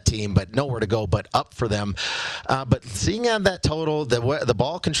out for that team, but nowhere to go but up for them. But seeing on that total, the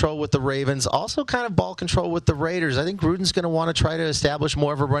ball control with the Ravens, also kind of ball control with the Raiders, I think Gruden's going to want to try to establish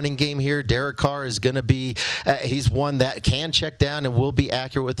more of a running game here. Derek Carr is going to be, he's one that can check down and will be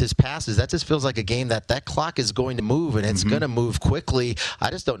accurate with his passes. That just feels like a game that clock is going to move, and it's going to move quickly. I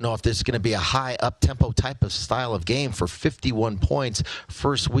just don't know if this is going to be a high up-tempo type of style of game for 51 points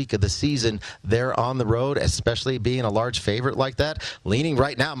first week of the season. They're on the road, especially being a large favorite like that. Leaning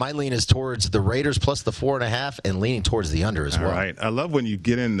right now, my lean is towards the Raiders plus the 4.5 and leaning towards the under as well. All right. I love when you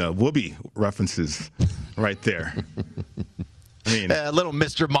get in the Whoopi references right there. I mean, a little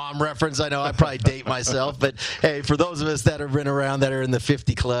Mr. Mom reference. I know I probably date myself, but hey, for those of us that have been around that are in the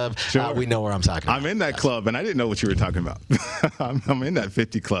 50 club, we know where I'm talking about. I'm in that club, and I didn't know what you were talking about. I'm in that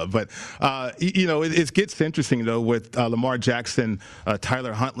 50 club. But, it gets interesting, though, with Lamar Jackson,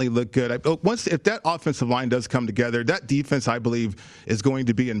 Tyler Huntley look good. If that offensive line does come together, that defense, I believe, is going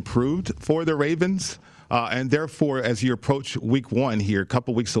to be improved for the Ravens. And therefore, as you approach week one here, a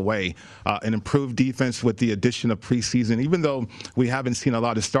couple weeks away, an improved defense with the addition of preseason, even though we haven't seen a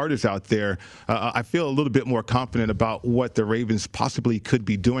lot of starters out there, I feel a little bit more confident about what the Ravens possibly could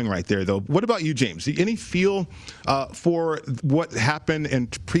be doing right there, though. What about you, James? Any feel for what happened in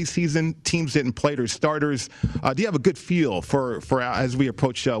preseason? Teams didn't play their starters. Do you have a good feel for as we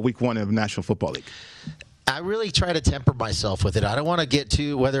approach week one of the National Football League? I really try to temper myself with it. I don't want to get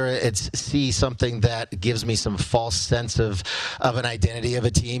to whether it's see something that gives me some false sense of an identity of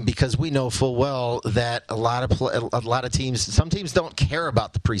a team, because we know full well that a lot of teams, some teams don't care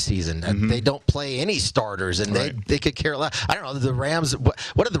about the preseason. And they don't play any starters, and they could care a lot. I don't know, the Rams, what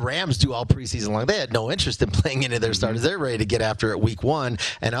did the Rams do all preseason long? They had no interest in playing any of their starters. They're ready to get after it week one.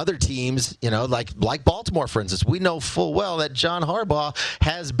 And other teams, like Baltimore, for instance, we know full well that John Harbaugh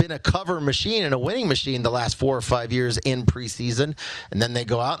has been a cover machine and a winning machine the last 4 or 5 years in preseason, and then they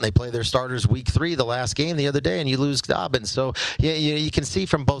go out and they play their starters week 3, the last game the other day, and you lose Dobbins. So you can see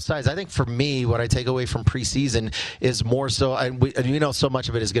from both sides. I think for me, what I take away from preseason is more so, so much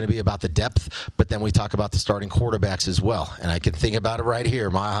of it is going to be about the depth, but then we talk about the starting quarterbacks as well. And I can think about it right here,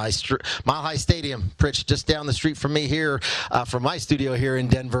 Mile High Stadium, Pritch, just down the street from me here, from my studio here in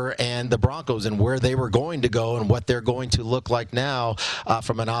Denver, and the Broncos and where they were going to go and what they're going to look like now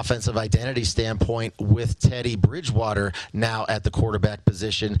from an offensive identity standpoint, with Teddy Bridgewater now at the quarterback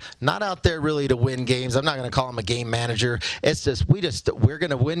position. Not out there really to win games. I'm not going to call him a game manager. It's just we're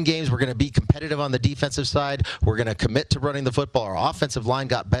going to win games. We're going to be competitive on the defensive side. We're going to commit to running the football. Our offensive line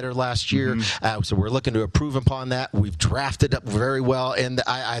got better last year, so we're looking to improve upon that. We've drafted up very well, and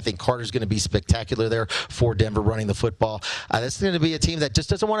I think Carter's going to be spectacular there for Denver running the football. This is going to be a team that just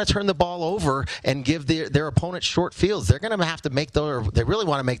doesn't want to turn the ball over and give their opponents short fields. They're going to have to they really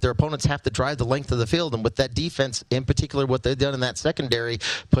want to make their opponents have to drive the length of the field, and with that defense, in particular, what they've done in that secondary,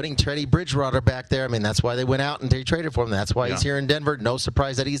 putting Teddy Bridgewater back there, that's why they went out and they traded for him. That's why he's here in Denver. No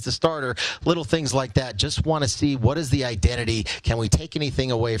surprise that he's the starter. Little things like that. Just want to see what is the identity. Can we take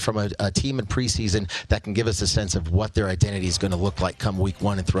anything away from a team in preseason that can give us a sense of what their identity is going to look like come week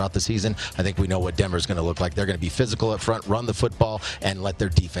 1 and throughout the season? I think we know what Denver's going to look like. They're going to be physical up front, run the football, and let their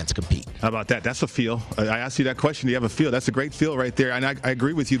defense compete. How about that? That's a feel. I asked you that question. Do you have a feel? That's a great feel right there. And I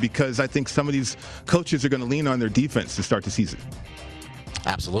agree with you, because I think some of these coaches are going to lean on their defense to start the season.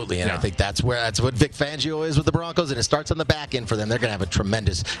 Absolutely, and I think that's what Vic Fangio is with the Broncos, and it starts on the back end for them. They're going to have a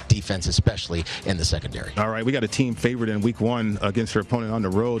tremendous defense, especially in the secondary. All right, we got a team favored in week 1 against their opponent on the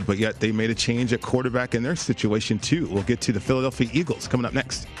road, but yet they made a change at quarterback in their situation too. We'll get to the Philadelphia Eagles coming up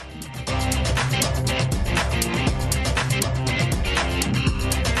next.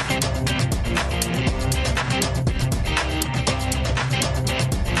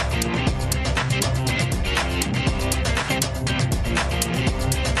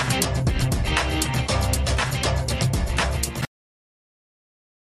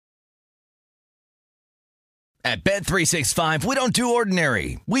 At Bet365, we don't do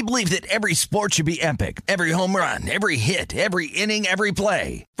ordinary. We believe that every sport should be epic. Every home run, every hit, every inning, every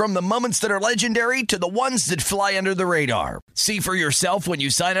play. From the moments that are legendary to the ones that fly under the radar. See for yourself when you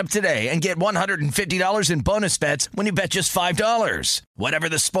sign up today and get $150 in bonus bets when you bet just $5. Whatever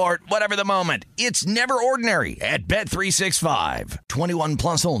the sport, whatever the moment, it's never ordinary at Bet365. 21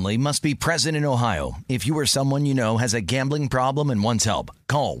 plus only. Must be present in Ohio. If you or someone you know has a gambling problem and wants help,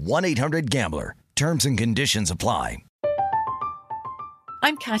 call 1-800-GAMBLER. Terms and conditions apply.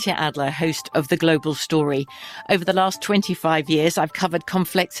 I'm Katya Adler, host of The Global Story. Over the last 25 years, I've covered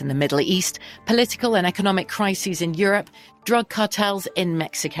conflicts in the Middle East, political and economic crises in Europe, drug cartels in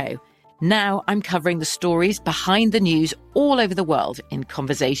Mexico. Now I'm covering the stories behind the news all over the world in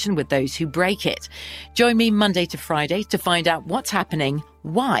conversation with those who break it. Join me Monday to Friday to find out what's happening,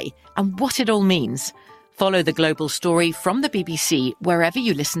 why, and what it all means. Follow The Global Story from the BBC wherever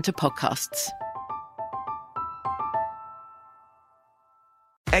you listen to podcasts.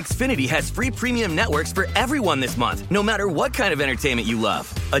 Xfinity has free premium networks for everyone this month, no matter what kind of entertainment you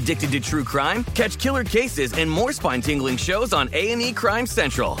love. Addicted to true crime? Catch killer cases and more spine-tingling shows on A&E Crime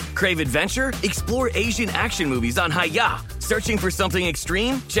Central. Crave adventure? Explore Asian action movies on Hi-YAH. Searching for something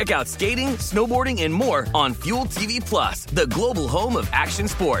extreme? Check out skating, snowboarding, and more on Fuel TV Plus, the global home of action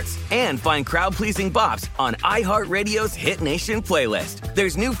sports. And find crowd-pleasing bops on iHeartRadio's Hit Nation playlist.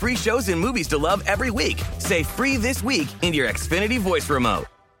 There's new free shows and movies to love every week. Say free this week in your Xfinity voice remote.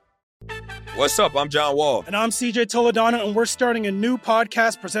 What's up? I'm John Wall. And I'm CJ Toledano, and we're starting a new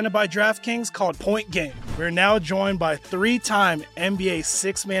podcast presented by DraftKings called Point Game. We're now joined by 3-time NBA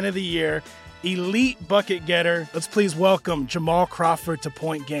Sixth Man of the Year, elite bucket getter. Let's please welcome Jamal Crawford to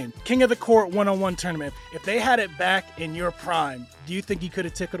Point Game. King of the Court one-on-one tournament. If they had it back in your prime, do you think you could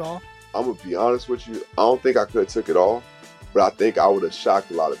have took it all? I'm going to be honest with you. I don't think I could have took it all, but I think I would have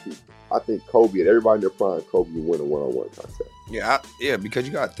shocked a lot of people. I think Kobe and everybody in their prime, Kobe would win a one-on-one contest. Yeah, because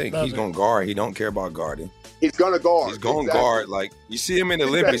you got to think, he's going to guard. He don't care about guarding. He's going to guard. He's going to guard. Like, you see him in the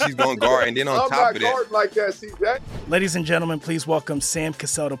Olympics, he's going to guard. And then on top of that. I'm not guarding like that, CJ. Ladies and gentlemen, please welcome Sam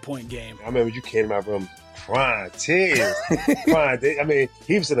Cassell to Point Game. I remember you came out from crying, tears. Crying. I mean,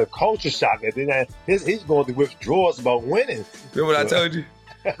 he was in a culture shock. And then he's going through withdrawals about winning. Remember what I told you?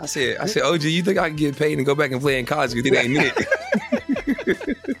 I said, OG, you think I can get paid and go back and play in college? You think they ain't it?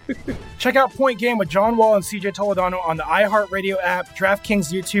 Check out Point Game with John Wall and CJ Toledano on the iHeartRadio app,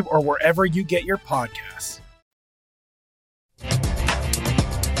 DraftKings YouTube, or wherever you get your podcasts.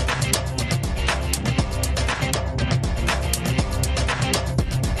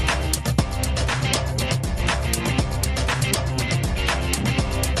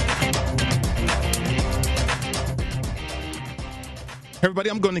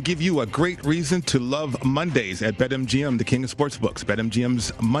 Everybody, I'm going to give you a great reason to love Mondays at BetMGM, the king of sportsbooks.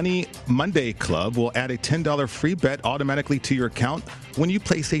 BetMGM's Money Monday Club will add a $10 free bet automatically to your account when you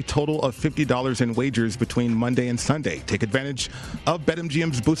place a total of $50 in wagers between Monday and Sunday. Take advantage of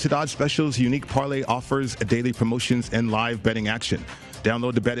BetMGM's boosted odds specials, unique parlay offers, daily promotions, and live betting action.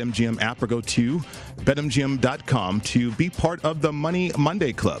 Download the BetMGM app or go to BetMGM.com to be part of the Money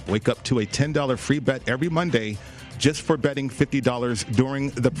Monday Club. Wake up to a $10 free bet every Monday just for betting $50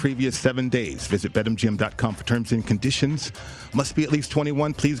 during the previous 7 days. Visit BetMGM.com for terms and conditions. Must be at least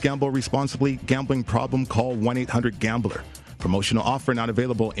 21. Please gamble responsibly. Gambling problem? Call 1-800-GAMBLER. Promotional offer not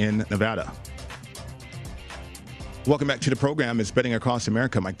available in Nevada. Welcome back to the program. It's Betting Across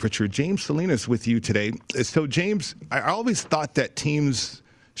America. Mike Pritchard, James Salinas with you today. So, James, I always thought that teams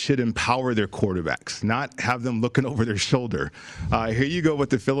should empower their quarterbacks, not have them looking over their shoulder. Here you go with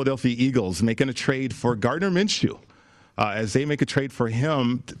the Philadelphia Eagles making a trade for Gardner Minshew. As they make a trade for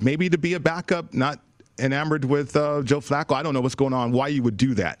him, maybe to be a backup, not enamored with Joe Flacco. I don't know what's going on, why you would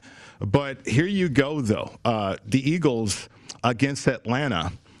do that. But here you go, though. The Eagles against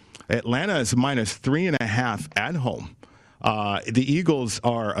Atlanta. Atlanta is minus 3.5 at home. The Eagles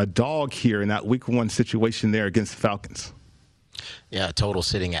are a dog here in that week 1 situation there against the Falcons. Yeah, total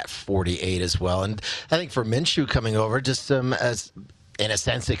sitting at 48 as well. And I think for Minshew coming over, just as in a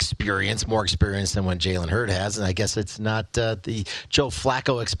sense, more experience than what Jalen Hurts has. And I guess it's not the Joe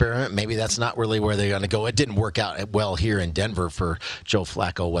Flacco experiment. Maybe that's not really where they're going to go. It didn't work out well here in Denver for Joe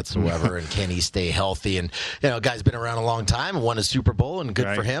Flacco whatsoever. And can he stay healthy? And, guy's been around a long time and won a Super Bowl, and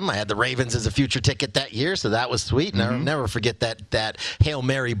good for him. I had the Ravens as a future ticket that year, so that was sweet. And I'll never forget that Hail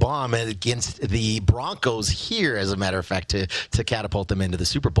Mary bomb against the Broncos here, as a matter of fact, to catapult them into the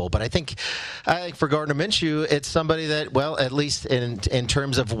Super Bowl. But I think for Gardner Minshew, it's somebody that, well, at least in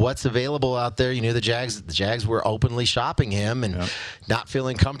terms of what's available out there, the Jags were openly shopping him and not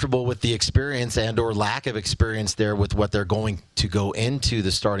feeling comfortable with the experience and or lack of experience there with what they're going to go into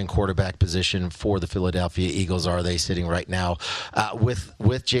the starting quarterback position for the Philadelphia Eagles. Are they sitting right now with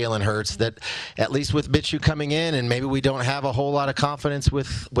Jalen Hurts? That at least with Minshew coming in, and maybe we don't have a whole lot of confidence with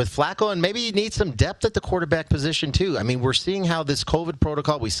Flacco, and maybe you need some depth at the quarterback position too. I mean, we're seeing how this COVID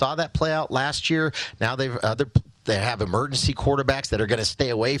protocol, we saw that play out last year. Now they have emergency quarterbacks that are going to stay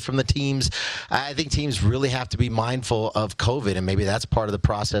away from the teams. I think teams really have to be mindful of COVID, and maybe that's part of the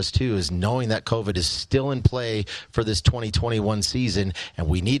process too, is knowing that COVID is still in play for this 2021 season, and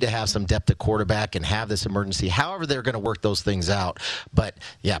we need to have some depth at quarterback and have this emergency. However, they're going to work those things out. But,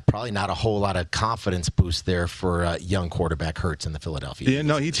 yeah, probably not a whole lot of confidence boost there for young quarterback Hurts in the Philadelphia Eagles. Yeah,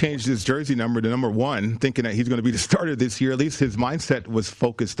 no, he changed his jersey number to number 1, thinking that he's going to be the starter this year. At least his mindset was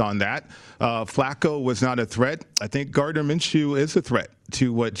focused on that. Flacco was not a threat. I think Gardner Minshew is a threat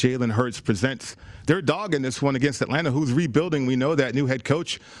to what Jalen Hurts presents. They're a dog in this one against Atlanta, who's rebuilding. We know that, new head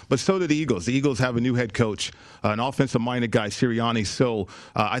coach, but so do the Eagles. The Eagles have a new head coach, an offensive-minded guy, Sirianni. So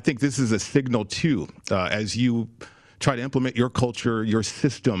I think this is a signal, too, as you try to implement your culture, your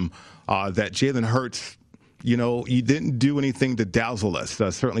system, that Jalen Hurts, you didn't do anything to dazzle us,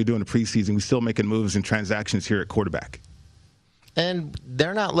 certainly during the preseason. We're still making moves and transactions here at quarterback. And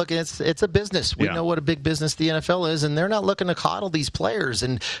they're not looking, it's a business. We know what a big business the NFL is, and they're not looking to coddle these players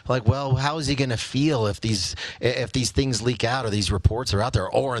and like, well, how is he going to feel if these things leak out or these reports are out there?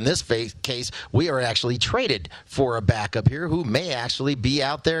 Or in this case, we are actually traded for a backup here who may actually be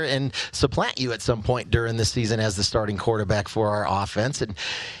out there and supplant you at some point during the season as the starting quarterback for our offense. And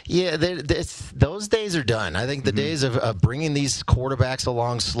yeah, those days are done. I think the days of bringing these quarterbacks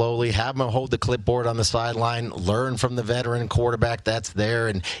along slowly, have them hold the clipboard on the sideline, learn from the veteran quarterback that's there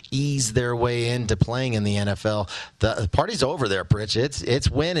and ease their way into playing in the NFL. The party's over there, Pritch.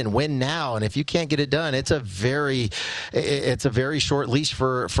 It's win and win now, and if you can't get it done, it's a very short leash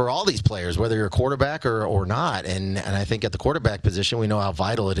for all these players, whether you're a quarterback or not. And I think at the quarterback position, we know how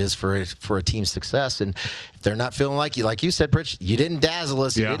vital it is for a team's success. And if they're not feeling like you said, Pritch, you didn't dazzle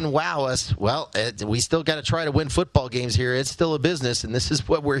us, you didn't wow us. Well, we still got to try to win football games here. It's still a business, and this is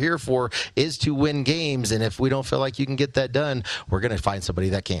what we're here for, is to win games. And if we don't feel like you can get that done, we're going to find somebody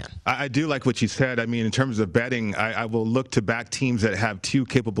that can. I do like what you said. I mean, in terms of betting, I will look to back teams that have two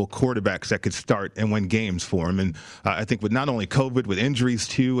capable quarterbacks that could start and win games for them. And I think with not only COVID, with injuries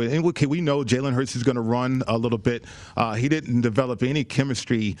too, and we know Jalen Hurts is going to run a little bit. He didn't develop any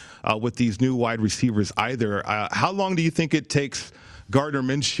chemistry with these new wide receivers either. How long do you think it takes Gardner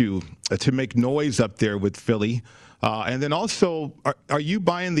Minshew to make noise up there with Philly? And then also, are you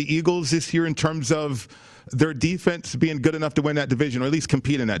buying the Eagles this year in terms of their defense being good enough to win that division, or at least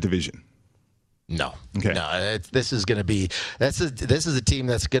compete in that division? No. Okay. No, this is going to be – this is a team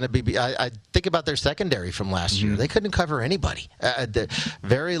that's going to be – I think about their secondary from last year. They couldn't cover anybody.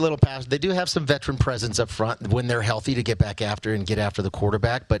 Very little pass. They do have some veteran presence up front when they're healthy to get back after and get after the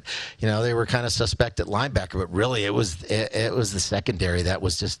quarterback. But, they were kind of suspect at linebacker. But really it was the secondary that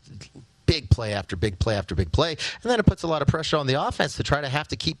was just – big play after big play after big play, and then it puts a lot of pressure on the offense to try to have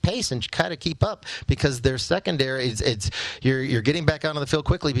to keep pace and kind of keep up because their secondary you're getting back onto the field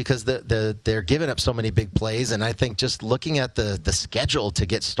quickly because they're giving up so many big plays. And I think just looking at the schedule to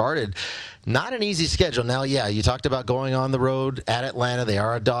get started, not an easy schedule. Now, yeah, you talked about going on the road at Atlanta. They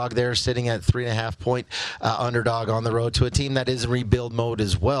are a dog there, sitting at 3.5-point underdog on the road to a team that is in rebuild mode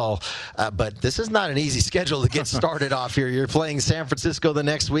as well. But this is not an easy schedule to get started off here. You're playing San Francisco the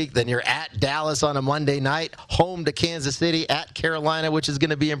next week, then you're at Dallas on a Monday night, home to Kansas City, at Carolina, which is going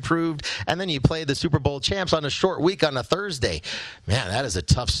to be improved, and then you play the Super Bowl champs on a short week on a Thursday. Man, that is a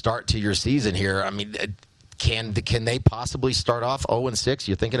tough start to your season here. I mean, can they possibly start off 0-6?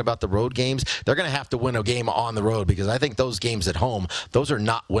 You're thinking about the road games. They're going to have to win a game on the road because I think those games at home, those are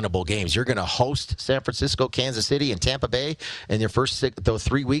not winnable games. You're going to host San Francisco, Kansas City, and Tampa Bay in your first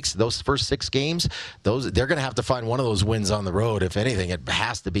 3 weeks, those first 6 games. They're going to have to find one of those wins on the road. If anything, it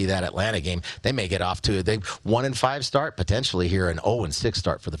has to be that Atlanta game. They may get off to a 1-5 start, potentially here an 0-6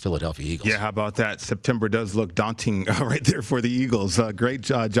 start for the Philadelphia Eagles. Yeah, how about that? September does look daunting right there for the Eagles. Great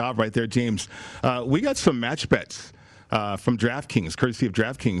job right there, James. We got some match bets from DraftKings, courtesy of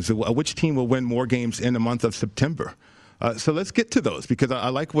DraftKings. Which team will win more games in the month of September? So let's get to those because I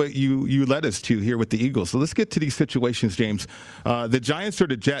like what you led us to here with the Eagles. So let's get to these situations, James. The Giants or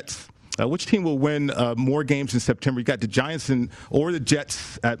the Jets? Which team will win more games in September? You got the Giants or the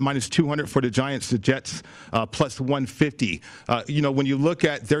Jets at -200 for the Giants, the Jets +150. When you look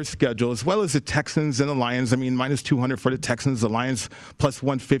at their schedule, as well as the Texans and the Lions, I mean, -200 for the Texans, the Lions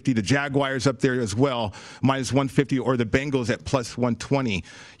 +150, the Jaguars up there as well, -150, or the Bengals at +120.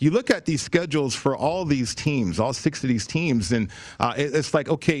 You look at these schedules for all these teams, all 6 of these teams, and it's like,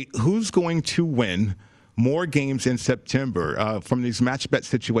 okay, who's going to win more games in September from these match bet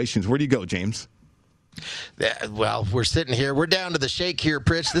situations? Where do you go, James? Well, we're sitting here. We're down to the shake here,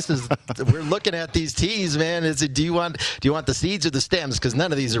 Pritch. We're looking at these teams, man. Do you want the seeds or the stems? Because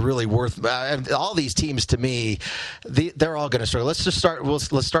none of these are really worth. All these teams, to me, they're all going to struggle. Let's just start.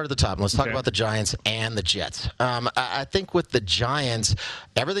 Let's start at the top. Let's talk about the Giants and the Jets. I think with the Giants,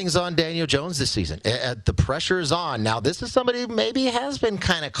 everything's on Daniel Jones this season. The pressure is on. Now, this is somebody who maybe has been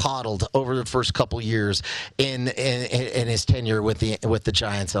kind of coddled over the first couple years in his tenure with the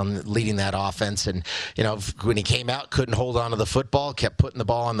Giants on leading that offense. And when he came out, couldn't hold on to the football, kept putting the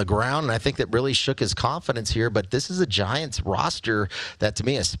ball on the ground, and I think that really shook his confidence here. But this is a Giants roster that, to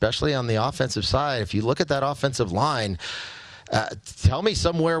me, especially on the offensive side, if you look at that offensive line, tell me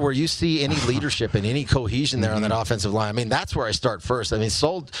somewhere where you see any leadership and any cohesion there on that offensive line. I mean, that's where I start first. I mean,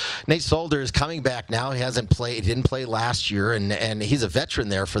 Nate Solder is coming back now. He didn't play last year, and he's a veteran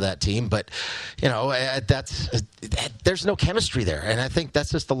there for that team. But, there's no chemistry there, and I think that's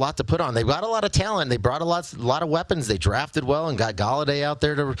just a lot to put on. They've got a lot of talent. They brought a lot of weapons. They drafted well and got Galladay out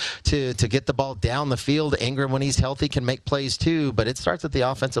there to get the ball down the field. Ingram, when he's healthy, can make plays too. But it starts at the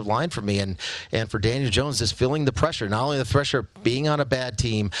offensive line for me, and for Daniel Jones, just feeling the pressure. Not only the pressure being on a bad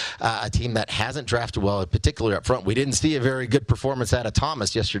team, a team that hasn't drafted well, particularly up front. We didn't see a very good performance out of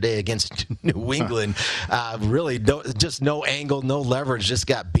Thomas yesterday against New England. Really, just no angle, no leverage, just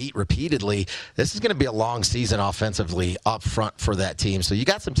got beat repeatedly. This is going to be a long season offensively up front for that team. So you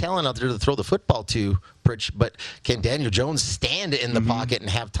got some talent out there to throw the football to, Pritch, but can Daniel Jones stand in the pocket and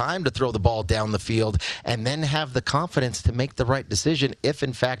have time to throw the ball down the field and then have the confidence to make the right decision if,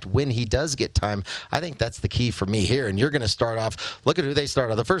 in fact, when he does get time? I think that's the key for me here. And you're going to start off, look at who they start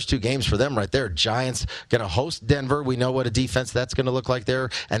off. The first 2 games for them right there, Giants going to host Denver. We know what a defense that's going to look like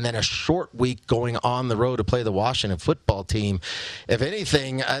there. And then a short week going on the road to play the Washington football team. If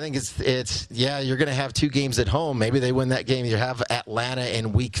anything, I think it's you're going to have 2 games at home. Maybe they win that game. You have Atlanta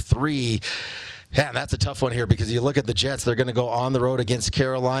in week 3. Yeah, that's a tough one here because you look at the Jets. They're going to go on the road against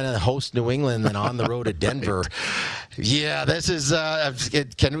Carolina, host New England, and then on the road at Denver. Yeah, this is.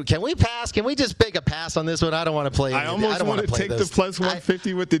 Can we pass? Can we just make a pass on this one? I don't want to play. I almost want to take the plus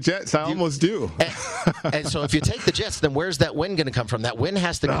 150 with the Jets. I almost do. And so if you take the Jets, then where's that win going to come from? That win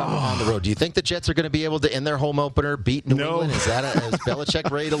has to come on the road. Do you think the Jets are going to be able to, in their home opener, beat New England? Is Belichick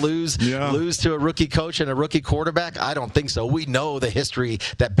ready to lose to a rookie coach and a rookie quarterback? I don't think so. We know the history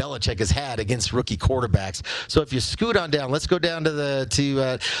that Belichick has had against rookie quarterbacks. So if you scoot on down, let's go down to the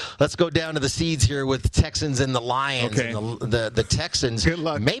seeds here with the Texans and the Lions. Okay. And the Texans. Good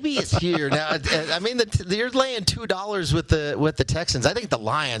luck. Maybe it's here now. I mean, you're laying $2 with the Texans. I think the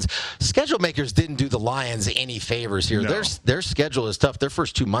Lions schedule makers didn't do the Lions any favors here. No. Their schedule is tough. Their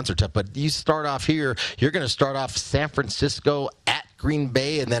first 2 months are tough. But you start off here. You're going to start off San Francisco at Green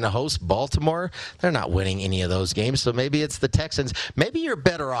Bay and then host Baltimore. They're not winning any of those games, so maybe it's the Texans. Maybe you're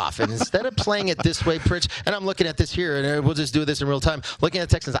better off. And instead of playing it this way, Pritch, and I'm looking at this here, and we'll just do this in real time, looking at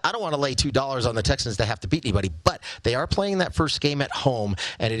the Texans, I don't want to lay $2 on the Texans to have to beat anybody, but they are playing that first game at home,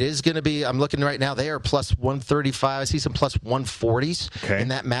 and it is going to be, I'm looking right now, they are plus 135. I see some plus 140s in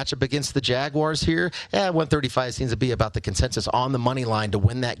that matchup against the Jaguars here. 135 seems to be about the consensus on the money line to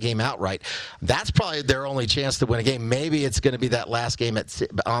win that game outright. That's probably their only chance to win a game. Maybe it's going to be that last game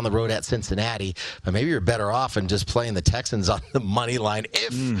on the road at Cincinnati, but maybe you're better off in just playing the Texans on the money line.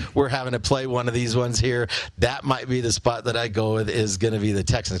 If we're having to play one of these ones here, that might be the spot that I go with, is going to be the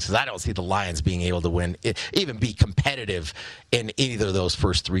Texans, because I don't see the Lions being able to win, even be competitive in either of those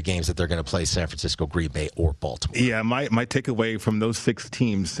first 3 games that they're going to play, San Francisco, Green Bay, or Baltimore. Yeah, my takeaway from those 6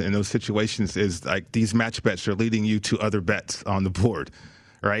 teams in those situations is like these match bets are leading you to other bets on the board.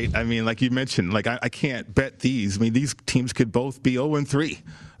 Right? I mean, like you mentioned, like I can't bet these. I mean, these teams could both be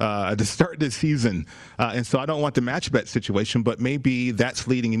 0-3 to start this season. And so I don't want the match bet situation, but maybe that's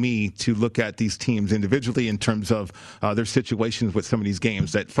leading me to look at these teams individually in terms of their situations with some of these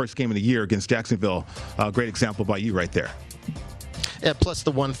games. That first game of the year against Jacksonville, great example by you right there. Yeah, plus the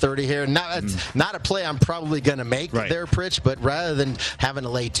 130 here. Not a play I'm probably going to make there, Pritch, but rather than having to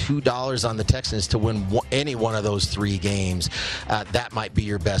lay $2 on the Texans to win any one of those 3 games, that might be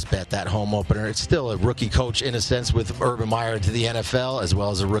your best bet, that home opener. It's still a rookie coach in a sense with Urban Meyer to the NFL, as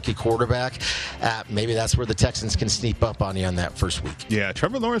well as a rookie quarterback. Maybe that's where the Texans can sneak up on you on that first week. Yeah,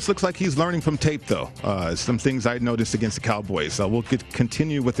 Trevor Lawrence looks like he's learning from tape, though. Some things I noticed against the Cowboys. We'll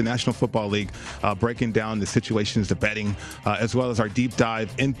continue with the National Football League, breaking down the situations, the betting, as well as our deep dive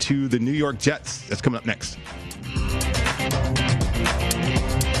into the New York Jets. That's coming up next.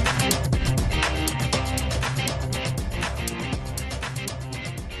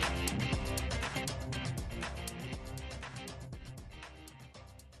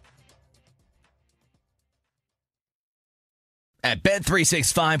 At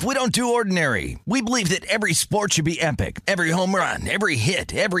Bet365, we don't do ordinary. We believe that every sport should be epic. Every home run, every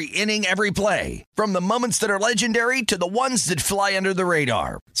hit, every inning, every play. From the moments that are legendary to the ones that fly under the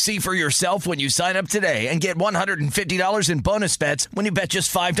radar. See for yourself when you sign up today and get $150 in bonus bets when you bet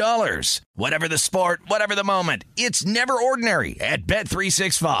just $5. Whatever the sport, whatever the moment, it's never ordinary at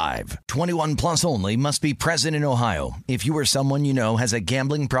Bet365. 21 plus only. Must be present in Ohio. If you or someone you know has a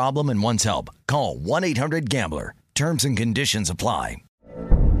gambling problem and wants help, call 1-800-GAMBLER. Terms and conditions apply.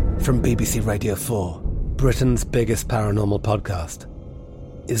 From BBC Radio 4, Britain's biggest paranormal podcast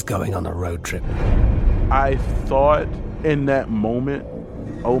is going on a road trip. I thought in that moment,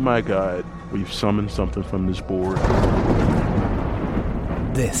 oh my God, we've summoned something from this board.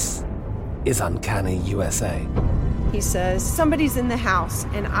 This is Uncanny USA. He says, somebody's in the house,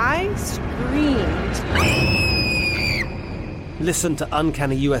 and I screamed. Listen to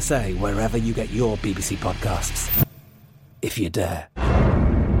Uncanny USA wherever you get your BBC podcasts, if you dare.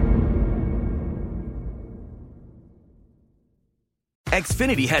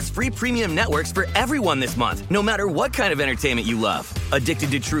 Xfinity has free premium networks for everyone this month, no matter what kind of entertainment you love.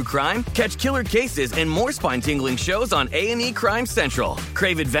 Addicted to true crime? Catch killer cases and more spine-tingling shows on A&E Crime Central.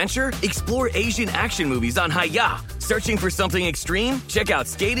 Crave adventure? Explore Asian action movies on Hi-YAH. Searching for something extreme? Check out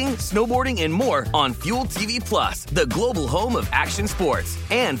skating, snowboarding, and more on Fuel TV Plus, the global home of action sports.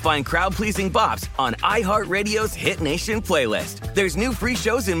 And find crowd-pleasing bops on iHeartRadio's Hit Nation playlist. There's new free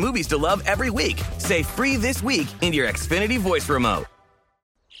shows and movies to love every week. Say free this week in your Xfinity voice remote.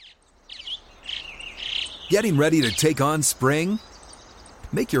 Getting ready to take on spring?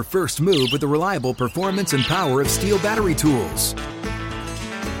 Make your first move with the reliable performance and power of Steel battery tools.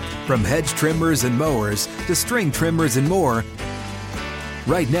 From hedge trimmers and mowers to string trimmers and more,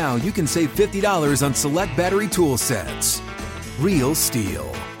 right now you can save $50 on select battery tool sets. Real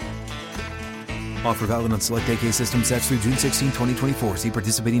Steel. Offer valid on select AK system sets through June 16, 2024. See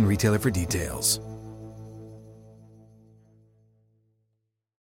participating retailer for details.